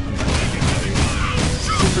manage, unfortunately.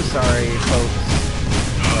 Super sorry, folks.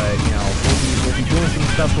 But, you know, we'll be doing some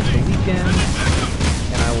stuff over the weekend,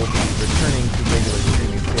 and I will be returning to regular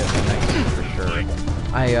streaming schedule next week for sure.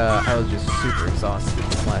 I was just super exhausted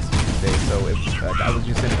this last Tuesday, so I was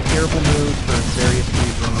just in a terrible mood for various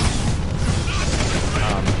reasons.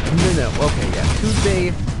 No, okay, yeah.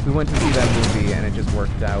 Tuesday, we went to see that movie, and it just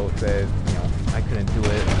worked out that, you know, I couldn't do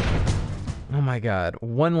it. Oh my god.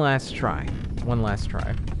 One last try. And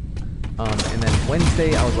then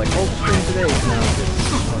Wednesday, I was like, oh, stream today, and then I was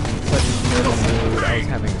in such a terrible mood. I was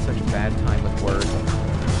having such a bad time with work. I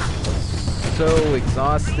was so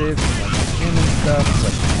exhausted from like the gym and stuff,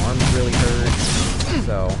 like my arms really hurt.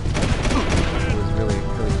 So, it was really,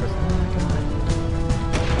 really frustrating. Oh my god.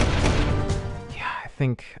 Yeah,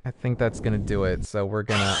 I think that's gonna do it. So we're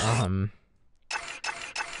gonna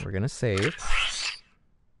save.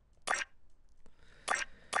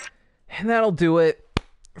 And that'll do it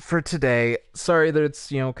for today. Sorry that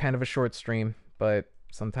it's, you know, kind of a short stream, but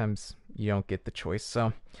sometimes you don't get the choice.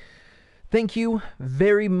 So thank you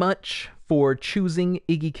very much for choosing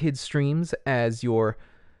Iggy Kid Streams as your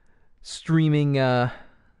streaming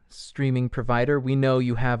provider. We know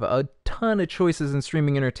you have a ton of choices in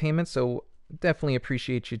streaming entertainment, so definitely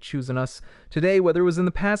appreciate you choosing us today, whether it was in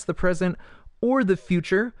the past, the present, or the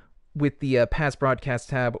future, with the past broadcast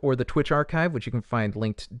tab or the Twitch archive, which you can find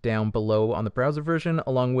linked down below on the browser version,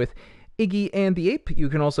 along with Iggy and the Ape. You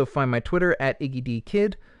can also find my Twitter at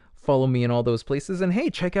IggyDKid. Follow me in all those places. And hey,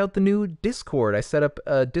 check out the new Discord. I set up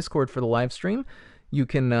a Discord for the live stream. You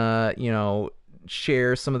can, you know,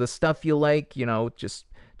 share some of the stuff you like, you know, just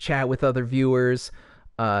chat with other viewers.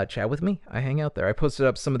 Chat with me. I hang out there. I posted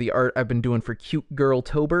up some of the art I've been doing for Cute Girl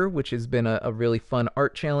Tober, which has been a really fun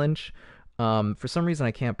art challenge. For some reason,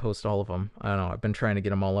 I can't post all of them. I don't know. I've been trying to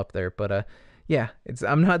get them all up there, but yeah,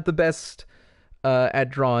 I'm not the best at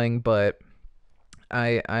drawing, but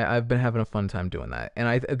I've been having a fun time doing that,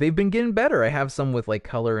 and they've been getting better. I have some with like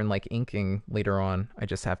color and like inking later on. I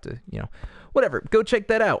just have to, you know, whatever. Go check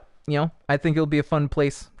that out. You know, I think it'll be a fun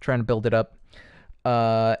place. I'm trying to build it up.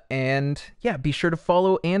 And yeah, be sure to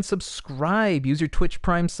follow and subscribe. Use your Twitch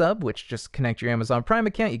Prime sub, which just connect your Amazon Prime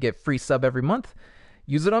account. You get free sub every month.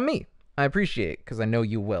 Use it on me. I appreciate it because I know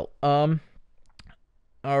you will. All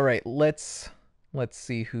right, let's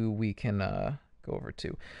see who we can go over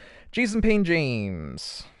to. Jason Payne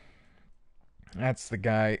James. That's the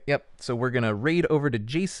guy. Yep. So we're gonna raid over to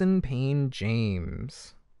Jason Payne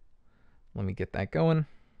James. Let me get that going.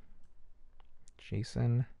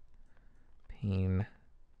 Jason Payne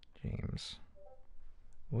James.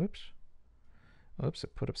 Whoops. Whoops,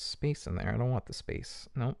 it put a space in there. I don't want the space.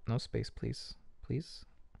 No, no space, please. Please.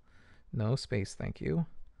 No space, thank you.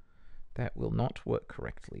 That will not work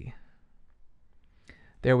correctly.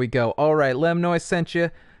 There we go. All right, let them know I sent you.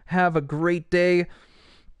 Have a great day.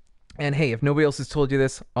 And hey, if nobody else has told you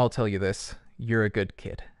this, I'll tell you this. You're a good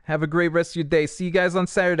kid. Have a great rest of your day. See you guys on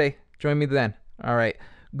Saturday. Join me then. All right.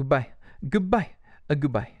 Goodbye. Goodbye.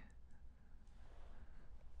 Goodbye.